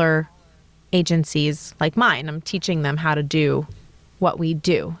smaller agencies like mine. I'm teaching them how to do what we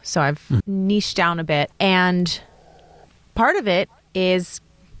do. So I've niched down a bit. And part of it is,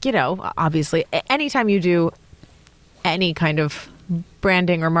 obviously, anytime you do any kind of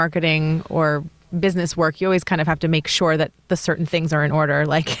branding or marketing or business work, you always kind of have to make sure that the certain things are in order.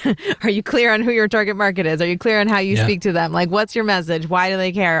 Like, are you clear on who your target market is? Are you clear on how you speak to them? Like, what's your message? Why do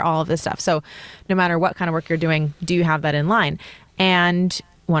they care? All of this stuff. So no matter what kind of work you're doing, do you have that in line? And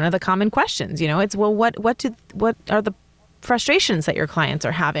one of the common questions, it's, well, what are the frustrations that your clients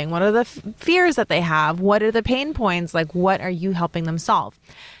are having? What are the fears that they have? What are the pain points? Like, what are you helping them solve?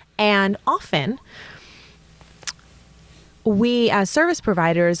 And often we as service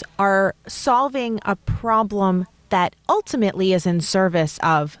providers are solving a problem that ultimately is in service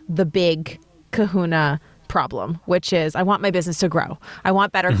of the big kahuna problem, which is, I want my business to grow. I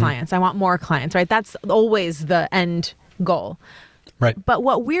want better clients. I want more clients, right? That's always the end goal. Right. But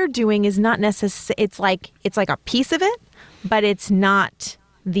what we're doing is not necessarily, it's like a piece of it, but it's not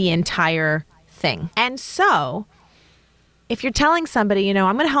the entire thing. And so if you're telling somebody,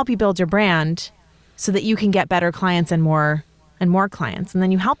 I'm going to help you build your brand so that you can get better clients and more clients, and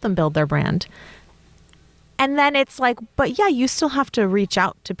then you help them build their brand. And then it's like, but yeah, you still have to reach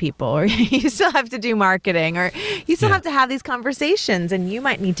out to people, or you still have to do marketing, or you still have to have these conversations, and you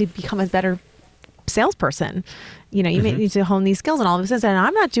might need to become a better salesperson. You may need to hone these skills and all of this. And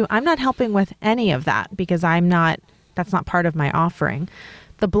I'm not helping with any of that because that's not part of my offering.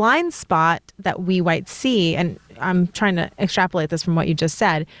 The blind spot that we might see, and I'm trying to extrapolate this from what you just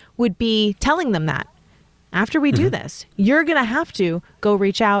said, would be telling them that after we do this, you're going to have to go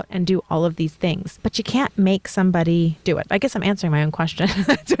reach out and do all of these things, but you can't make somebody do it. I guess I'm answering my own question.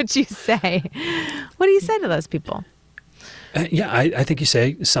 That's what you say. What do you say to those people? I think you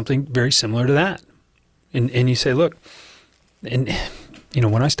say something very similar to that. And you say, look, and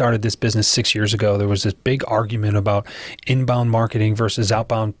when I started this business 6 years ago, there was this big argument about inbound marketing versus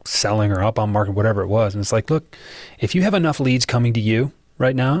outbound selling or outbound marketing, whatever it was. And it's like, look, if you have enough leads coming to you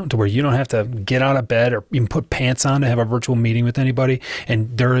right now to where you don't have to get out of bed or even put pants on to have a virtual meeting with anybody,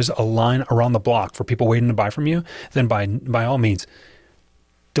 and there is a line around the block for people waiting to buy from you, then by all means,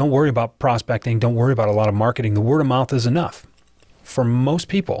 don't worry about prospecting. Don't worry about a lot of marketing. The word of mouth is enough. For most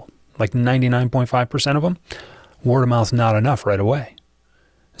people, like 99.5% of them, word of mouth is not enough right away.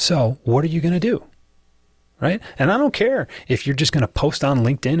 So what are you going to do? Right? And I don't care if you're just going to post on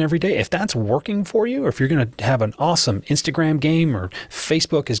LinkedIn every day. If that's working for you, or if you're going to have an awesome Instagram game, or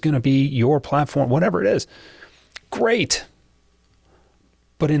Facebook is going to be your platform, whatever it is, great.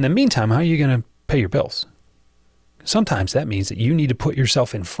 But in the meantime, how are you going to pay your bills? Sometimes that means that you need to put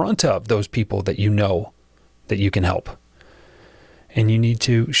yourself in front of those people that you know that you can help. And you need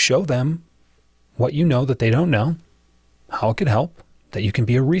to show them what you know that they don't know, how it could help, that you can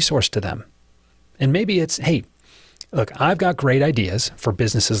be a resource to them. And maybe it's, hey, look, I've got great ideas for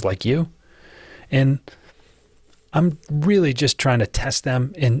businesses like you, and I'm really just trying to test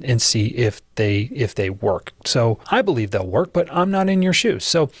them and see if they work. So I believe they'll work, but I'm not in your shoes.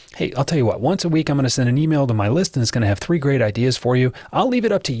 So, hey, I'll tell you what, once a week, I'm going to send an email to my list, and it's going to have 3 great ideas for you. I'll leave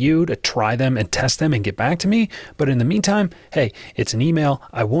it up to you to try them and test them and get back to me. But in the meantime, hey, it's an email.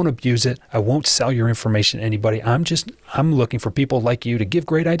 I won't abuse it. I won't sell your information to anybody. I'm looking for people like you to give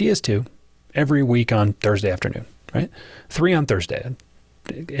great ideas to every week on Thursday afternoon, right? 3 on Thursday.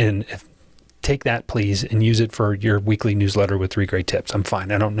 And take that, please, and use it for your weekly newsletter with 3 great tips. I'm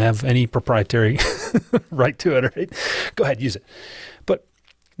fine. I don't have any proprietary right to it, right? Go ahead, use it. But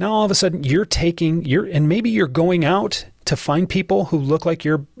now all of a sudden and maybe you're going out to find people who look like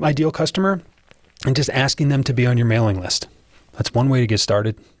your ideal customer and just asking them to be on your mailing list. That's one way to get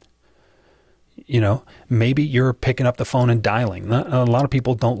started. Maybe you're picking up the phone and dialing. A lot of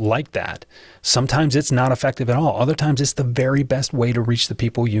people don't like that. Sometimes it's not effective at all. Other times it's the very best way to reach the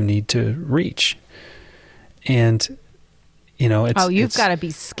people you need to reach. And, you've got to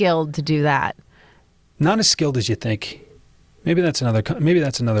be skilled to do that. Not as skilled as you think. Maybe that's another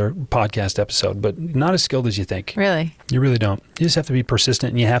podcast episode, but not as skilled as you think. Really? You really don't. You just have to be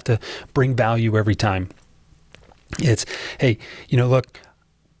persistent, and you have to bring value every time. It's, hey, look,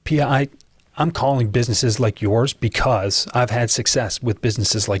 Pia, I'm calling businesses like yours because I've had success with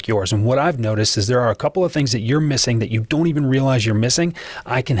businesses like yours. And what I've noticed is there are a couple of things that you're missing that you don't even realize you're missing.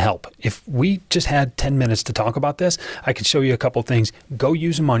 I can help. If we just had 10 minutes to talk about this, I could show you a couple of things. Go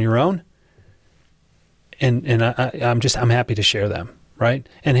use them on your own. And I'm happy to share them, right?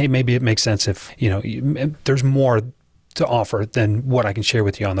 And hey, maybe it makes sense if, there's more to offer than what I can share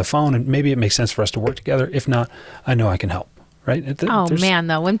with you on the phone. And maybe it makes sense for us to work together. If not, I know I can help. Right? Man,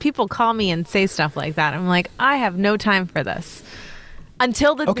 though, when people call me and say stuff like that, I'm like, I have no time for this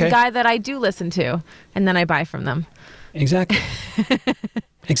until the guy that I do listen to, and then I buy from them. Exactly.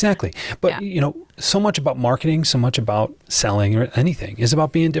 Exactly. But, so much about marketing, so much about selling or anything is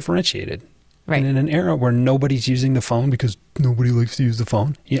about being differentiated. Right. And in an era where nobody's using the phone because nobody likes to use the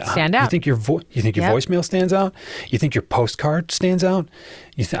phone, Stand out. You think your voicemail stands out? You think your postcard stands out?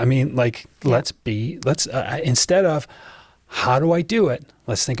 Let's instead of how do I do it,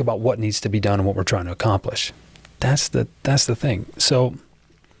 let's think about what needs to be done and what we're trying to accomplish. That's the thing. So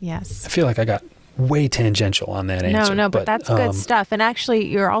yes, I feel like I got way tangential on that answer. No, but that's good stuff. And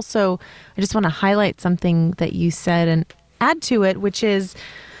actually, I just want to highlight something that you said and add to it, which is,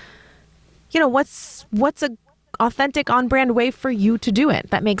 what's a authentic on-brand way for you to do it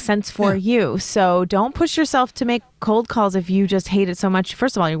that makes sense for you. So don't push yourself to make cold calls if you just hate it so much.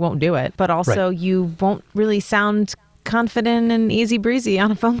 First of all, you won't do it, but also you won't really sound confident and easy breezy on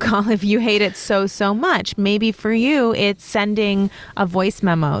a phone call if you hate it so much. Maybe for you, it's sending a voice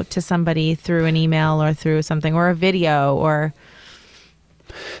memo to somebody through an email or through something, or a video, or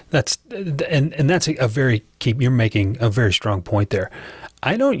that's you're making a very strong point there.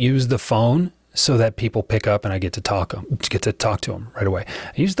 I don't use the phone so that people pick up and I get to talk to them right away.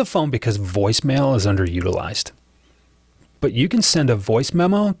 I use the phone because voicemail is underutilized. But you can send a voice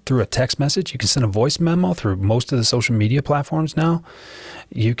memo through a text message. You can send a voice memo through most of the social media platforms now.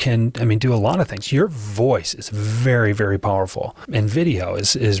 You can, do a lot of things. Your voice is very, very powerful. And video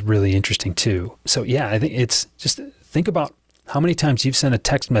is really interesting too. So yeah, I think it's just think about how many times you've sent a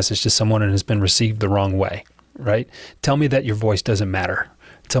text message to someone and has been received the wrong way, right? Tell me that your voice doesn't matter.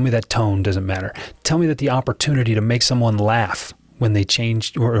 Tell me that tone doesn't matter. Tell me that the opportunity to make someone laugh when they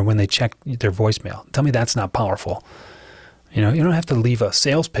change or when they check their voicemail. Tell me that's not powerful. You don't have to leave a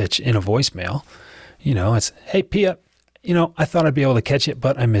sales pitch in a voicemail. It's, hey, Pia, I thought I'd be able to catch it,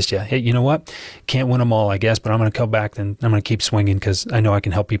 but I missed you. Hey, you know what? Can't win them all, I guess, but I'm going to come back and I'm going to keep swinging because I know I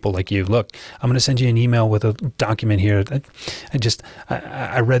can help people like you. Look, I'm going to send you an email with a document here.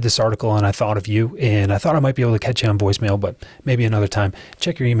 I read this article and I thought of you and I thought I might be able to catch you on voicemail, but maybe another time.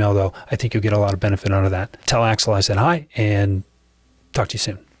 Check your email, though. I think you'll get a lot of benefit out of that. Tell Axel I said hi and talk to you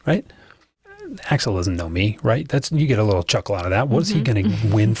soon, right? Axel doesn't know me, right? You get a little chuckle out of that. What is he going to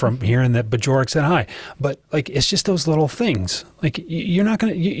win from hearing that Bajorek said hi? But it's just those little things. You're not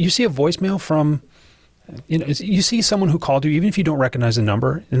going to, you see a voicemail from, you see someone who called you, even if you don't recognize the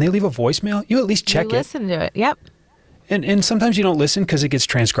number, and they leave a voicemail, you at least check it. Listen to it. Yep. And sometimes you don't listen because it gets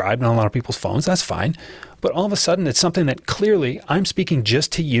transcribed on a lot of people's phones. That's fine. But all of a sudden, it's something that clearly I'm speaking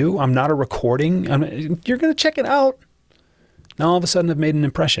just to you. I'm not a recording. You're going to check it out. Now all of a sudden I've made an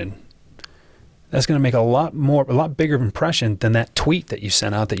impression. That's going to make a lot bigger impression than that tweet that you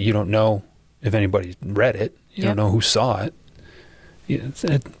sent out that you don't know if anybody read it. You don't know who saw it.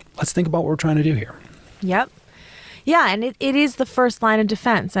 Let's think about what we're trying to do here. Yep. Yeah, and it is the first line of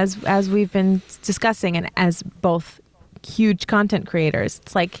defense, as we've been discussing, and as both huge content creators.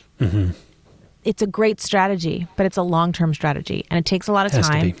 It's like, it's a great strategy, but it's a long-term strategy, and it takes a lot of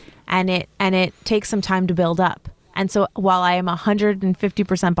time, and it takes some time to build up. And so while I am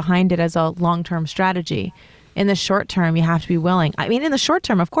 150% behind it as a long-term strategy, in the short term, you have to be willing. In the short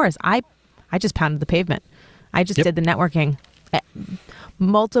term, of course, I just pounded the pavement. I just did the networking.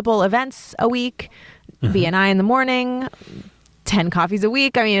 Multiple events a week, BNI in the morning, 10 coffees a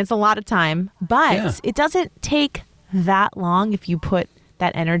week. It's a lot of time, but it doesn't take that long if you put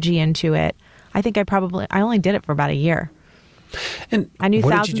that energy into it. I think I only did it for about a year. And I knew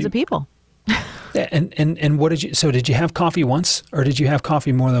thousands of people. And what did you have coffee once, or did you have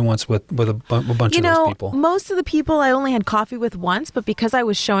coffee more than once with a bunch of those people? Most of the people I only had coffee with once, but because I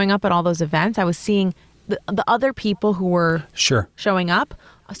was showing up at all those events, I was seeing the other people who were showing up.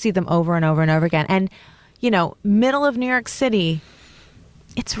 I see them over and over and over again. And, middle of New York City,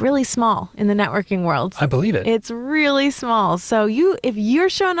 it's really small in the networking world. I believe it. It's really small. So if you're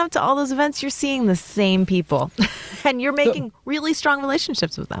showing up to all those events, you're seeing the same people and you're making really strong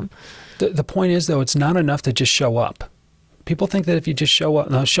relationships with them. The point is, though, it's not enough to just show up. People think that if you just show up,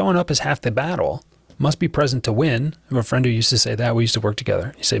 now showing up is half the battle. Must be present to win. I have a friend who used to say that. We used to work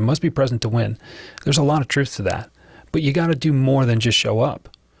together. He said, must be present to win. There's a lot of truth to that. But you got to do more than just show up.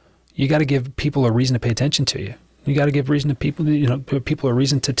 You got to give people a reason to pay attention to you. You got to give reason to people a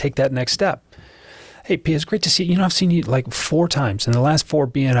reason to take that next step. Hey, Pia, it's great to see you. I've seen you like 4 times in the last 4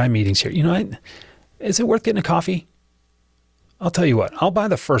 BNI meetings here. Is it worth getting a coffee? I'll tell you what, I'll buy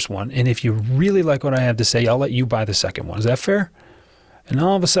the first one, and if you really like what I have to say, I'll let you buy the second one. Is that fair? And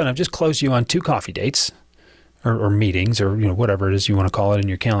all of a sudden, I've just closed you on 2 coffee dates, or meetings, or whatever it is you want to call it in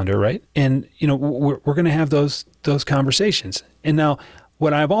your calendar, right? And we're going to have those conversations. And now,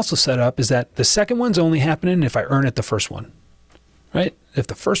 what I've also set up is that the second one's only happening if I earn it the first one, right? If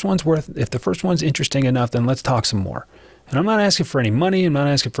the first one's interesting enough, then let's talk some more. And I'm not asking for any money. I'm not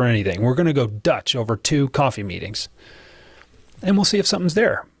asking for anything. We're going to go Dutch over 2 coffee meetings. And we'll see if something's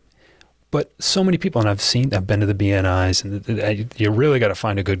there. But so many people, and I've been to the BNIs, and you really got to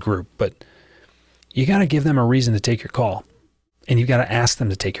find a good group, but you got to give them a reason to take your call, and you got to ask them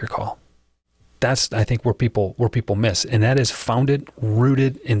to take your call. That's, I think, where people miss. And that is founded,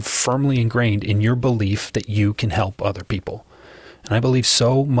 rooted, and firmly ingrained in your belief that you can help other people. And I believe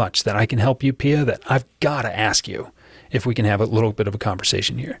so much that I can help you, Pia, that I've got to ask you if we can have a little bit of a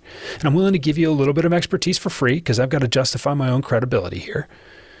conversation here. And I'm willing to give you a little bit of expertise for free because I've got to justify my own credibility here.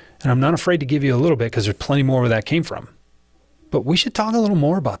 And I'm not afraid to give you a little bit because there's plenty more where that came from. But we should talk a little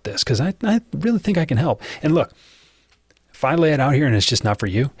more about this because I really think I can help. And look, if I lay it out here and it's just not for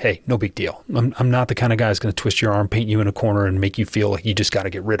you, hey, no big deal. I'm not the kind of guy that's going to twist your arm, paint you in a corner, and make you feel like you just got to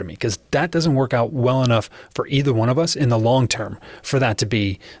get rid of me, because that doesn't work out well enough for either one of us in the long term for that to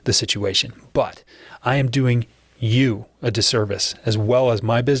be the situation. But I am doing you a disservice as well as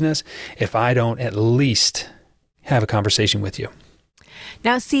my business if I don't at least have a conversation with you.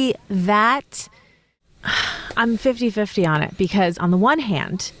 Now, see, that I'm 50-50 on it, because on the one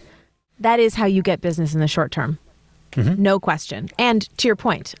hand, that is how you get business in the short term. Mm-hmm. No question. And to your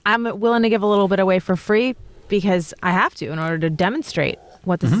point, I'm willing to give a little bit away for free because I have to in order to demonstrate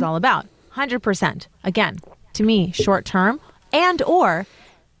what this is all about. 100%. Again, to me, short term and or,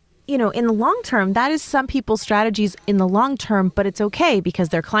 in the long term, that is some people's strategies in the long term, but it's okay because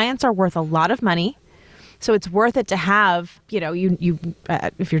their clients are worth a lot of money. So it's worth it to have, you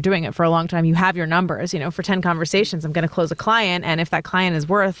if you're doing it for a long time, you have your numbers, for 10 conversations, I'm going to close a client. And if that client is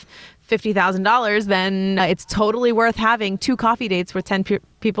worth $50,000, then it's totally worth having 2 coffee dates with 10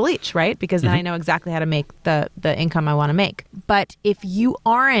 people each, right? Because then I know exactly how to make the income I want to make. But if you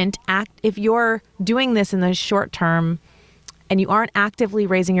if you're doing this in the short term and you aren't actively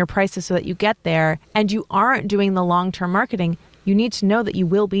raising your prices so that you get there, and you aren't doing the long-term marketing, you need to know that you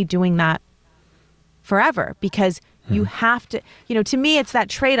will be doing that forever, because you have to, to me, it's that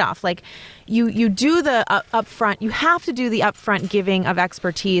trade-off. Like you do the upfront, you have to do the upfront giving of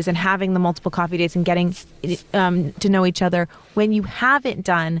expertise and having the multiple coffee dates and getting to know each other when you haven't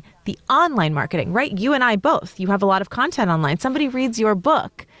done the online marketing, right? You and I both, you have a lot of content online. Somebody reads your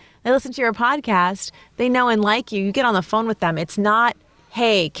book, they listen to your podcast, they know and like you, you get on the phone with them. It's not,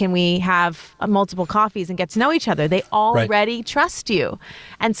 hey, can we have multiple coffees and get to know each other? They already trust you.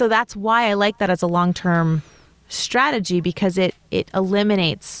 And so that's why I like that as a long-term strategy, because it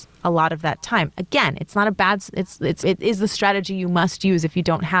eliminates a lot of that time. Again, it's not a bad, it is the strategy you must use if you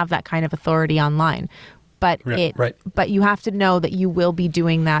don't have that kind of authority online. But but you have to know that you will be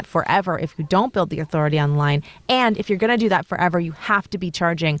doing that forever if you don't build the authority online. And if you're going to do that forever, you have to be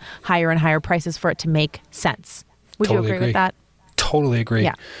charging higher and higher prices for it to make sense. Would you agree with that? Totally agree.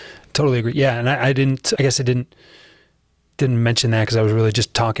 Yeah. Totally agree. Yeah. And I guess I didn't mention that because I was really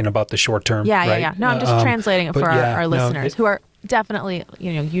just talking about the short term. Yeah. No, I'm just translating it for our listeners who are definitely,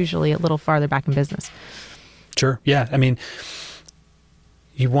 usually a little farther back in business. Sure. Yeah. I mean,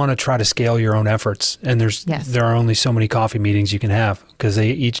 you want to try to scale your own efforts, and there are only so many coffee meetings you can have because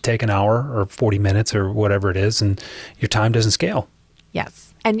they each take an hour or 40 minutes or whatever it is, and your time doesn't scale.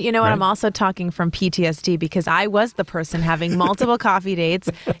 Yes. And you know what? I'm also talking from PTSD because I was the person having multiple coffee dates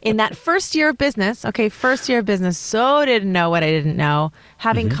in that first year of business. Okay, first year of business. So didn't know what I didn't know.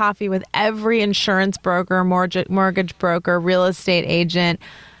 Having coffee with every insurance broker, mortgage broker, real estate agent,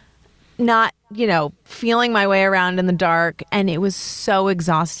 not, feeling my way around in the dark. And it was so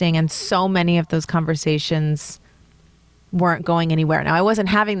exhausting. And so many of those conversations weren't going anywhere. Now, I wasn't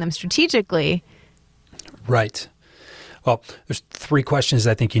having them strategically. Right. Well, there's 3 questions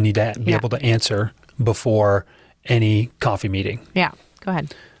I think you need to be able to answer before any coffee meeting. Yeah, go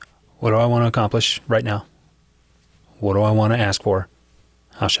ahead. What do I want to accomplish right now? What do I want to ask for?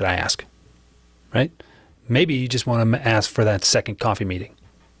 How should I ask? Right? Maybe you just want to ask for that second coffee meeting.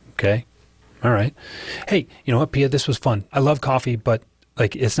 Okay? All right. Hey, you know what, Pia? This was fun. I love coffee, but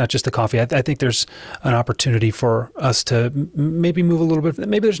it's not just the coffee. I think there's an opportunity for us to maybe move a little bit.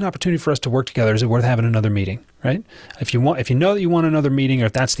 Maybe there's an opportunity for us to work together. Is it worth having another meeting, right? If you know that you want another meeting, or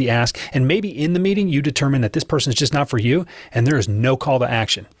if that's the ask, and maybe in the meeting you determine that this person is just not for you, and there is no call to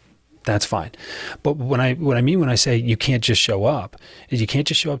action, that's fine. But what I mean when I say you can't just show up, is you can't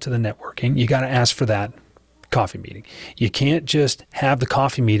just show up to the networking. You got to ask for that coffee meeting. You can't just have the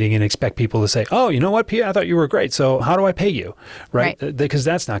coffee meeting and expect people to say, oh, you know what, Pia, I thought you were great. So how do I pay you? Right? Because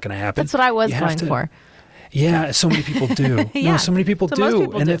that's not going to happen. That's what I was going for. Yeah. So many people do. Yeah. No, so many people do. Most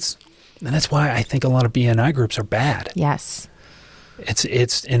people do. And that's why I think a lot of BNI groups are bad. Yes.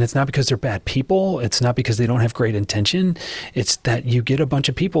 It's not because they're bad people. It's not because they don't have great intention. It's that you get a bunch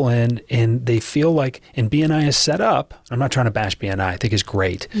of people in and they feel like, and BNI is set up. I'm not trying to bash BNI. I think it's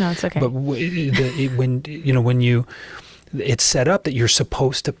great. No, it's okay. But when you it's set up that you're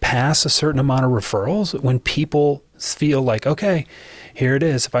supposed to pass a certain amount of referrals. When people feel like, okay, here it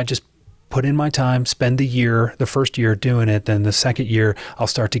is. If I just put in my time, spend the first year doing it, then the second year I'll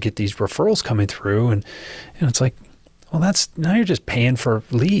start to get these referrals coming through. And it's like, well, now you're just paying for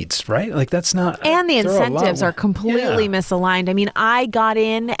leads, right? Like that's not. And the incentives are completely misaligned. I mean, I got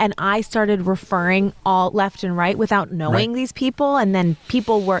in and I started referring all left and right without knowing these people. And then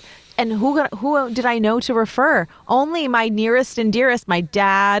people were, and who did I know to refer? Only my nearest and dearest, my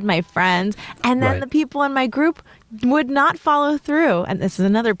dad, my friends. And then the people in my group would not follow through. And this is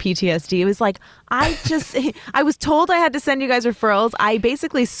another PTSD. It was like, I was told I had to send you guys referrals. I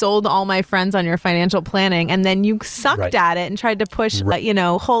basically sold all my friends on your financial planning. And then you sucked at it and tried to push,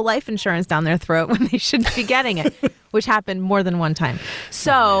 whole life insurance down their throat when they shouldn't be getting it, which happened more than one time.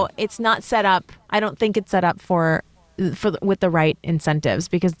 So it's not set up. I don't think it's set up with the right incentives,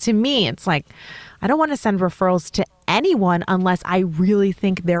 because to me, it's like, I don't want to send referrals to anyone unless I really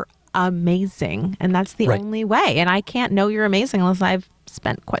think they're amazing. And that's the only way. And I can't know you're amazing unless I've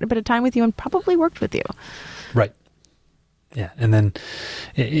spent quite a bit of time with you and probably worked with you. Right. Yeah. And then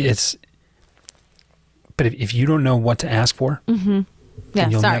but if you don't know what to ask for, yeah,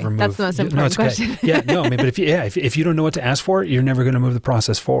 you'll sorry. never move. That's the most important question. Yeah, no, I mean, but if you don't know what to ask for, you're never going to move the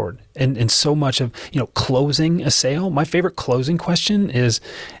process forward. And so much of, closing a sale, my favorite closing question is,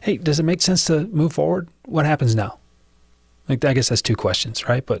 hey, does it make sense to move forward? What happens now? Like, I guess that's two questions,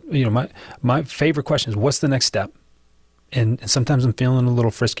 right? But, my favorite question is, what's the next step? And sometimes I'm feeling a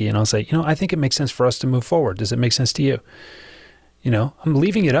little frisky and I'll say, I think it makes sense for us to move forward. Does it make sense to you? I'm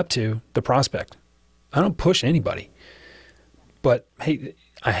leaving it up to the prospect. I don't push anybody. But hey,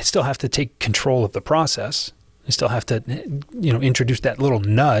 I still have to take control of the process. I still have to, introduce that little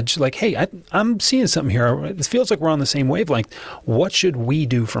nudge. Like, hey, I'm seeing something here. It feels like we're on the same wavelength. What should we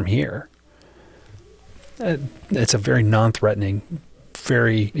do from here? It's a very non-threatening,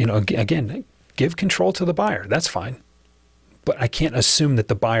 very, again, give control to the buyer. That's fine. But I can't assume that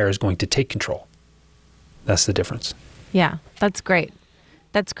the buyer is going to take control. That's the difference. Yeah, that's great.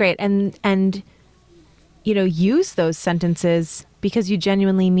 That's great. And use those sentences because you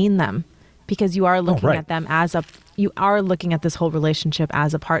genuinely mean them, because you are looking at them you are looking at this whole relationship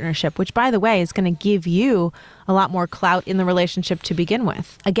as a partnership, which, by the way, is going to give you a lot more clout in the relationship to begin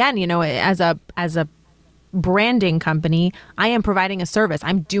with. Again, as a branding company, I am providing a service.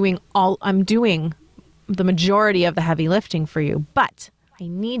 I'm doing the majority of the heavy lifting for you, but I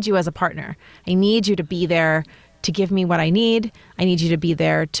need you as a partner. I need you to be there to give me what I need. I need you to be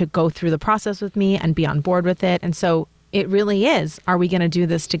there to go through the process with me and be on board with it. And so it really is, are we going to do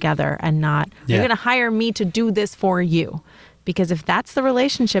this together and not, you're going to hire me to do this for you? Because if that's the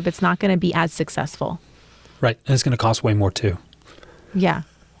relationship, it's not going to be as successful. Right. And it's going to cost way more too. Yeah.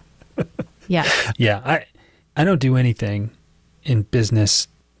 Yeah. Yeah. I don't do anything in business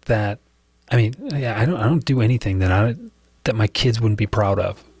that, I don't do anything that my kids wouldn't be proud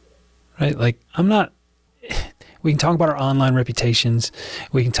of. Right. Like, we can talk about our online reputations.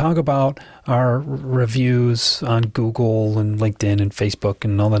 We can talk about our reviews on Google and LinkedIn and Facebook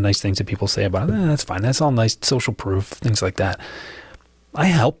and all the nice things that people say about it. That's fine. That's all nice social proof, things like that. I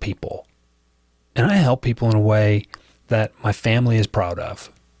help people. And I help people in a way that my family is proud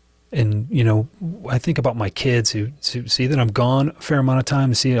of. And, I think about my kids who see that I'm gone a fair amount of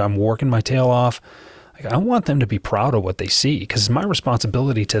time, see that I'm working my tail off. I want them to be proud of what they see, because my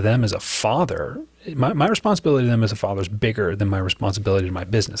responsibility to them as a father, my responsibility to them as a father is bigger than my responsibility to my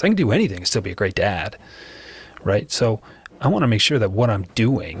business. I can do anything and still be a great dad, right? So I want to make sure that what I'm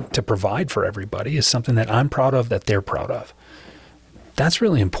doing to provide for everybody is something that I'm proud of, that they're proud of. That's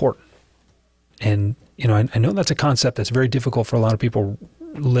really important. And, I know that's a concept that's very difficult for a lot of people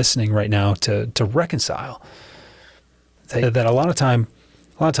listening right now to reconcile. That a lot of times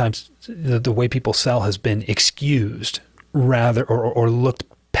the way people sell has been excused rather or looked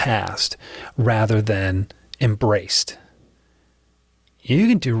past rather than embraced. You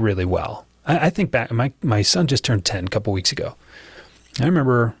can do really well. I think back, my son just turned 10 a couple weeks ago. I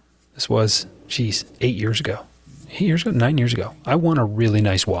remember this was, 9 years ago. I won a really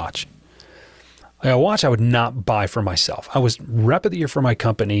nice watch. A watch I would not buy for myself. I was rep of the year for my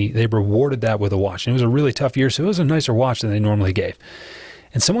company. They rewarded that with a watch. And it was a really tough year, so it was a nicer watch than they normally gave.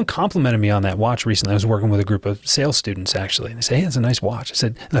 And someone complimented me on that watch recently. I was working with a group of sales students, actually. And they said, hey, that's a nice watch. I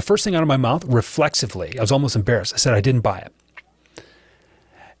said, and the first thing out of my mouth, reflexively, I was almost embarrassed. I said, I didn't buy it.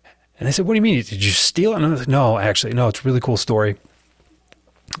 And they said, what do you mean? Did you steal it? And I was like, no, actually, no, it's a really cool story.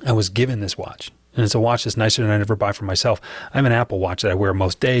 I was given this watch. And it's a watch that's nicer than I'd ever buy for myself. I have an Apple Watch that I wear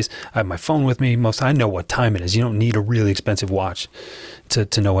most days. I have my phone with me. I know what time it is. You don't need a really expensive watch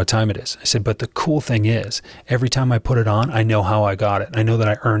to know what time it is. I said, but the cool thing is, every time I put it on, I know how I got it. I know that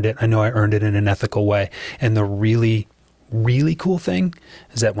I earned it. I know I earned it in an ethical way. And the really, really cool thing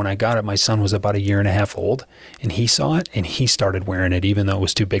is that when I got it, my son was about 1.5 years old, and he saw it and he started wearing it even though it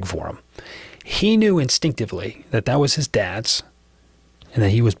was too big for him. He knew instinctively that that was his dad's and that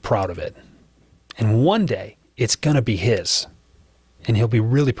he was proud of it. And one day it's going to be his, and he'll be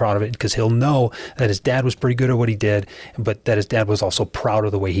really proud of it because he'll know that his dad was pretty good at what he did, but that his dad was also proud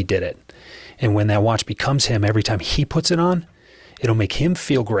of the way he did it. And when that watch becomes him, every time he puts it on, it'll make him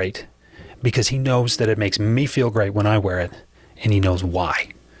feel great because he knows that it makes me feel great when I wear it, and he knows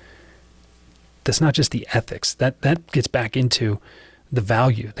why. That's not just the ethics. That gets back into the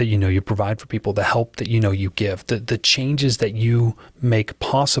value that you provide for people, the help that you give, the changes that you make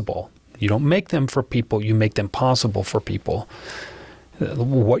possible. You don't make them for people, you make them possible for people.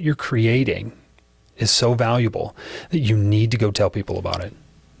 What you're creating is so valuable that you need to go tell people about it,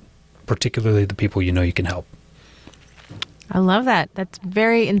 particularly the people you can help. I love that. That's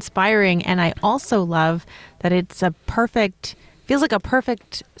very inspiring. And I also love that it's feels like a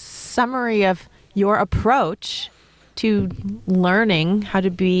perfect summary of your approach to learning how to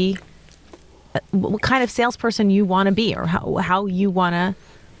be, what kind of salesperson you want to be, or how you want to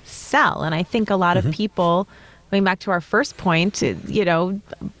sell. And I think a lot of people, going back to our first point,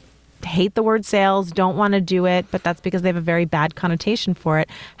 hate the word sales, don't want to do it, but that's because they have a very bad connotation for it.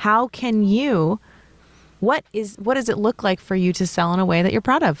 How can what does it look like for you to sell in a way that you're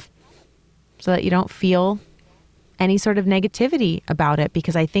proud of, so that you don't feel any sort of negativity about it?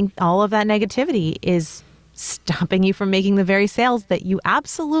 Because I think all of that negativity is stopping you from making the very sales that you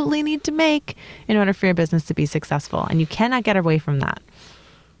absolutely need to make in order for your business to be successful. And you cannot get away from that.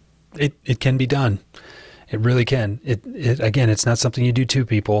 It can be done. It really can. Again, it's not something you do to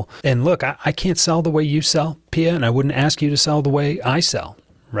people. And look, I can't sell the way you sell, Pia, and I wouldn't ask you to sell the way I sell,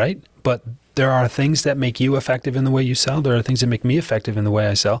 right? But there are things that make you effective in the way you sell. There are things that make me effective in the way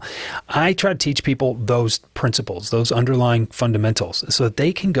I sell. I try to teach people those principles, those underlying fundamentals, so that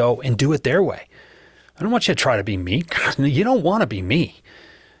they can go and do it their way. I don't want you to try to be me. You don't want to be me.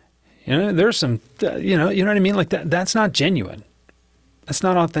 There's some, you know what I mean? Like that's not genuine. That's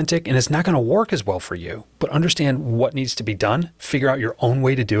not authentic, and it's not going to work as well for you. But understand what needs to be done. Figure out your own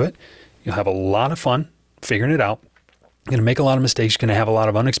way to do it. You'll have a lot of fun figuring it out. You're going to make a lot of mistakes. You're going to have a lot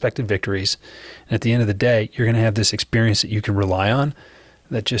of unexpected victories. And at the end of the day, you're going to have this experience that you can rely on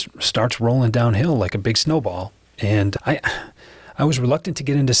that just starts rolling downhill like a big snowball. And I was reluctant to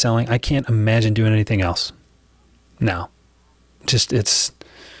get into selling. I can't imagine doing anything else now. Just it's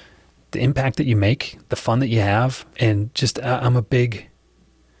the impact that you make, the fun that you have, and just I'm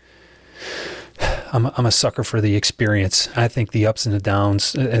a sucker for the experience. I think the ups and the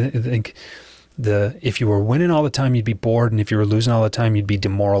downs. I think if you were winning all the time, you'd be bored, and if you were losing all the time, you'd be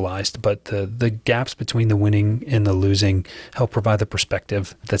demoralized. But the gaps between the winning and the losing help provide the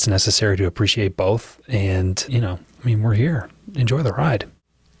perspective that's necessary to appreciate both. And we're here. Enjoy the ride.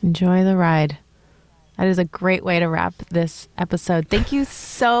 Enjoy the ride. That is a great way to wrap this episode. Thank you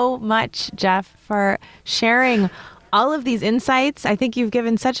so much, Jeff, for sharing all of these insights. I think you've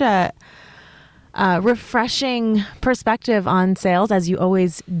given such a refreshing perspective on sales, as you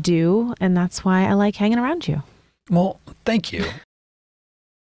always do. And that's why I like hanging around you. Well, thank you.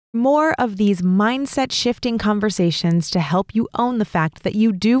 More of these mindset shifting conversations to help you own the fact that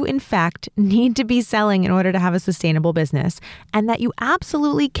you do, in fact, need to be selling in order to have a sustainable business, and that you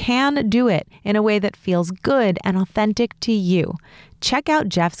absolutely can do it in a way that feels good and authentic to you. Check out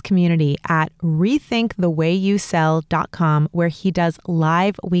Jeff's community at rethinkthewayyouSell.com, where he does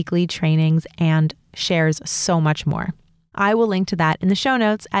live weekly trainings and shares so much more. I will link to that in the show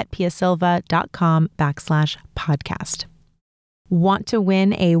notes at piasilva.com/podcast. Want to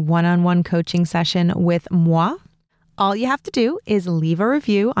win a one-on-one coaching session with moi? All you have to do is leave a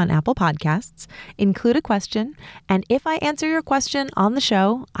review on Apple Podcasts, include a question, and if I answer your question on the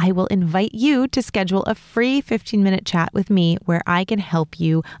show, I will invite you to schedule a free 15-minute chat with me where I can help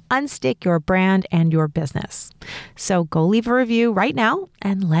you unstick your brand and your business. So go leave a review right now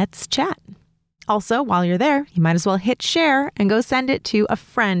and let's chat. Also, while you're there, you might as well hit share and go send it to a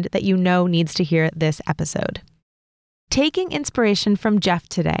friend that you know needs to hear this episode. Taking inspiration from Jeff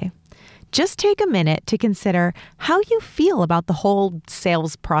today, just take a minute to consider how you feel about the whole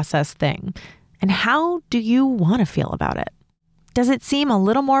sales process thing, and how do you want to feel about it? Does it seem a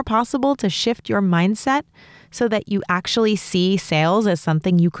little more possible to shift your mindset so that you actually see sales as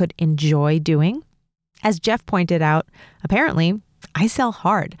something you could enjoy doing? As Jeff pointed out, apparently, I sell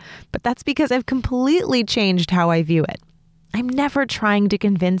hard, but that's because I've completely changed how I view it. I'm never trying to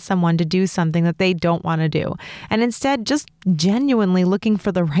convince someone to do something that they don't want to do, and instead just genuinely looking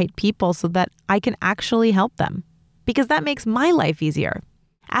for the right people so that I can actually help them, because that makes my life easier.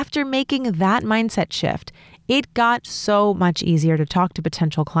 After making that mindset shift, it got so much easier to talk to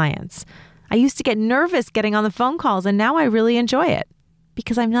potential clients. I used to get nervous getting on the phone calls, and now I really enjoy it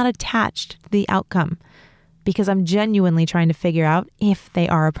because I'm not attached to the outcome, because I'm genuinely trying to figure out if they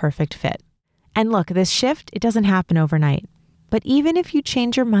are a perfect fit. And look, this shift, it doesn't happen overnight. But even if you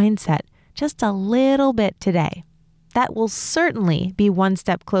change your mindset just a little bit today, that will certainly be one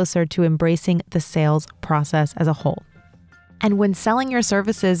step closer to embracing the sales process as a whole. And when selling your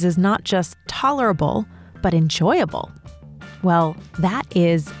services is not just tolerable, but enjoyable, well, that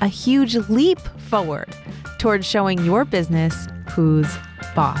is a huge leap forward towards showing your business who's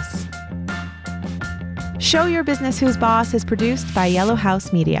boss. Show Your Business Who's Boss is produced by Yellow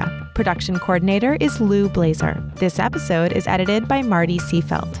House Media. Production coordinator is Lou Blazer. This episode is edited by Marty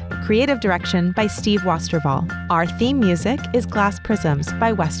Seafelt. Creative direction by Steve Wasterval. Our theme music is Glass Prisms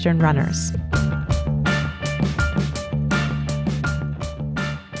by Western Runners.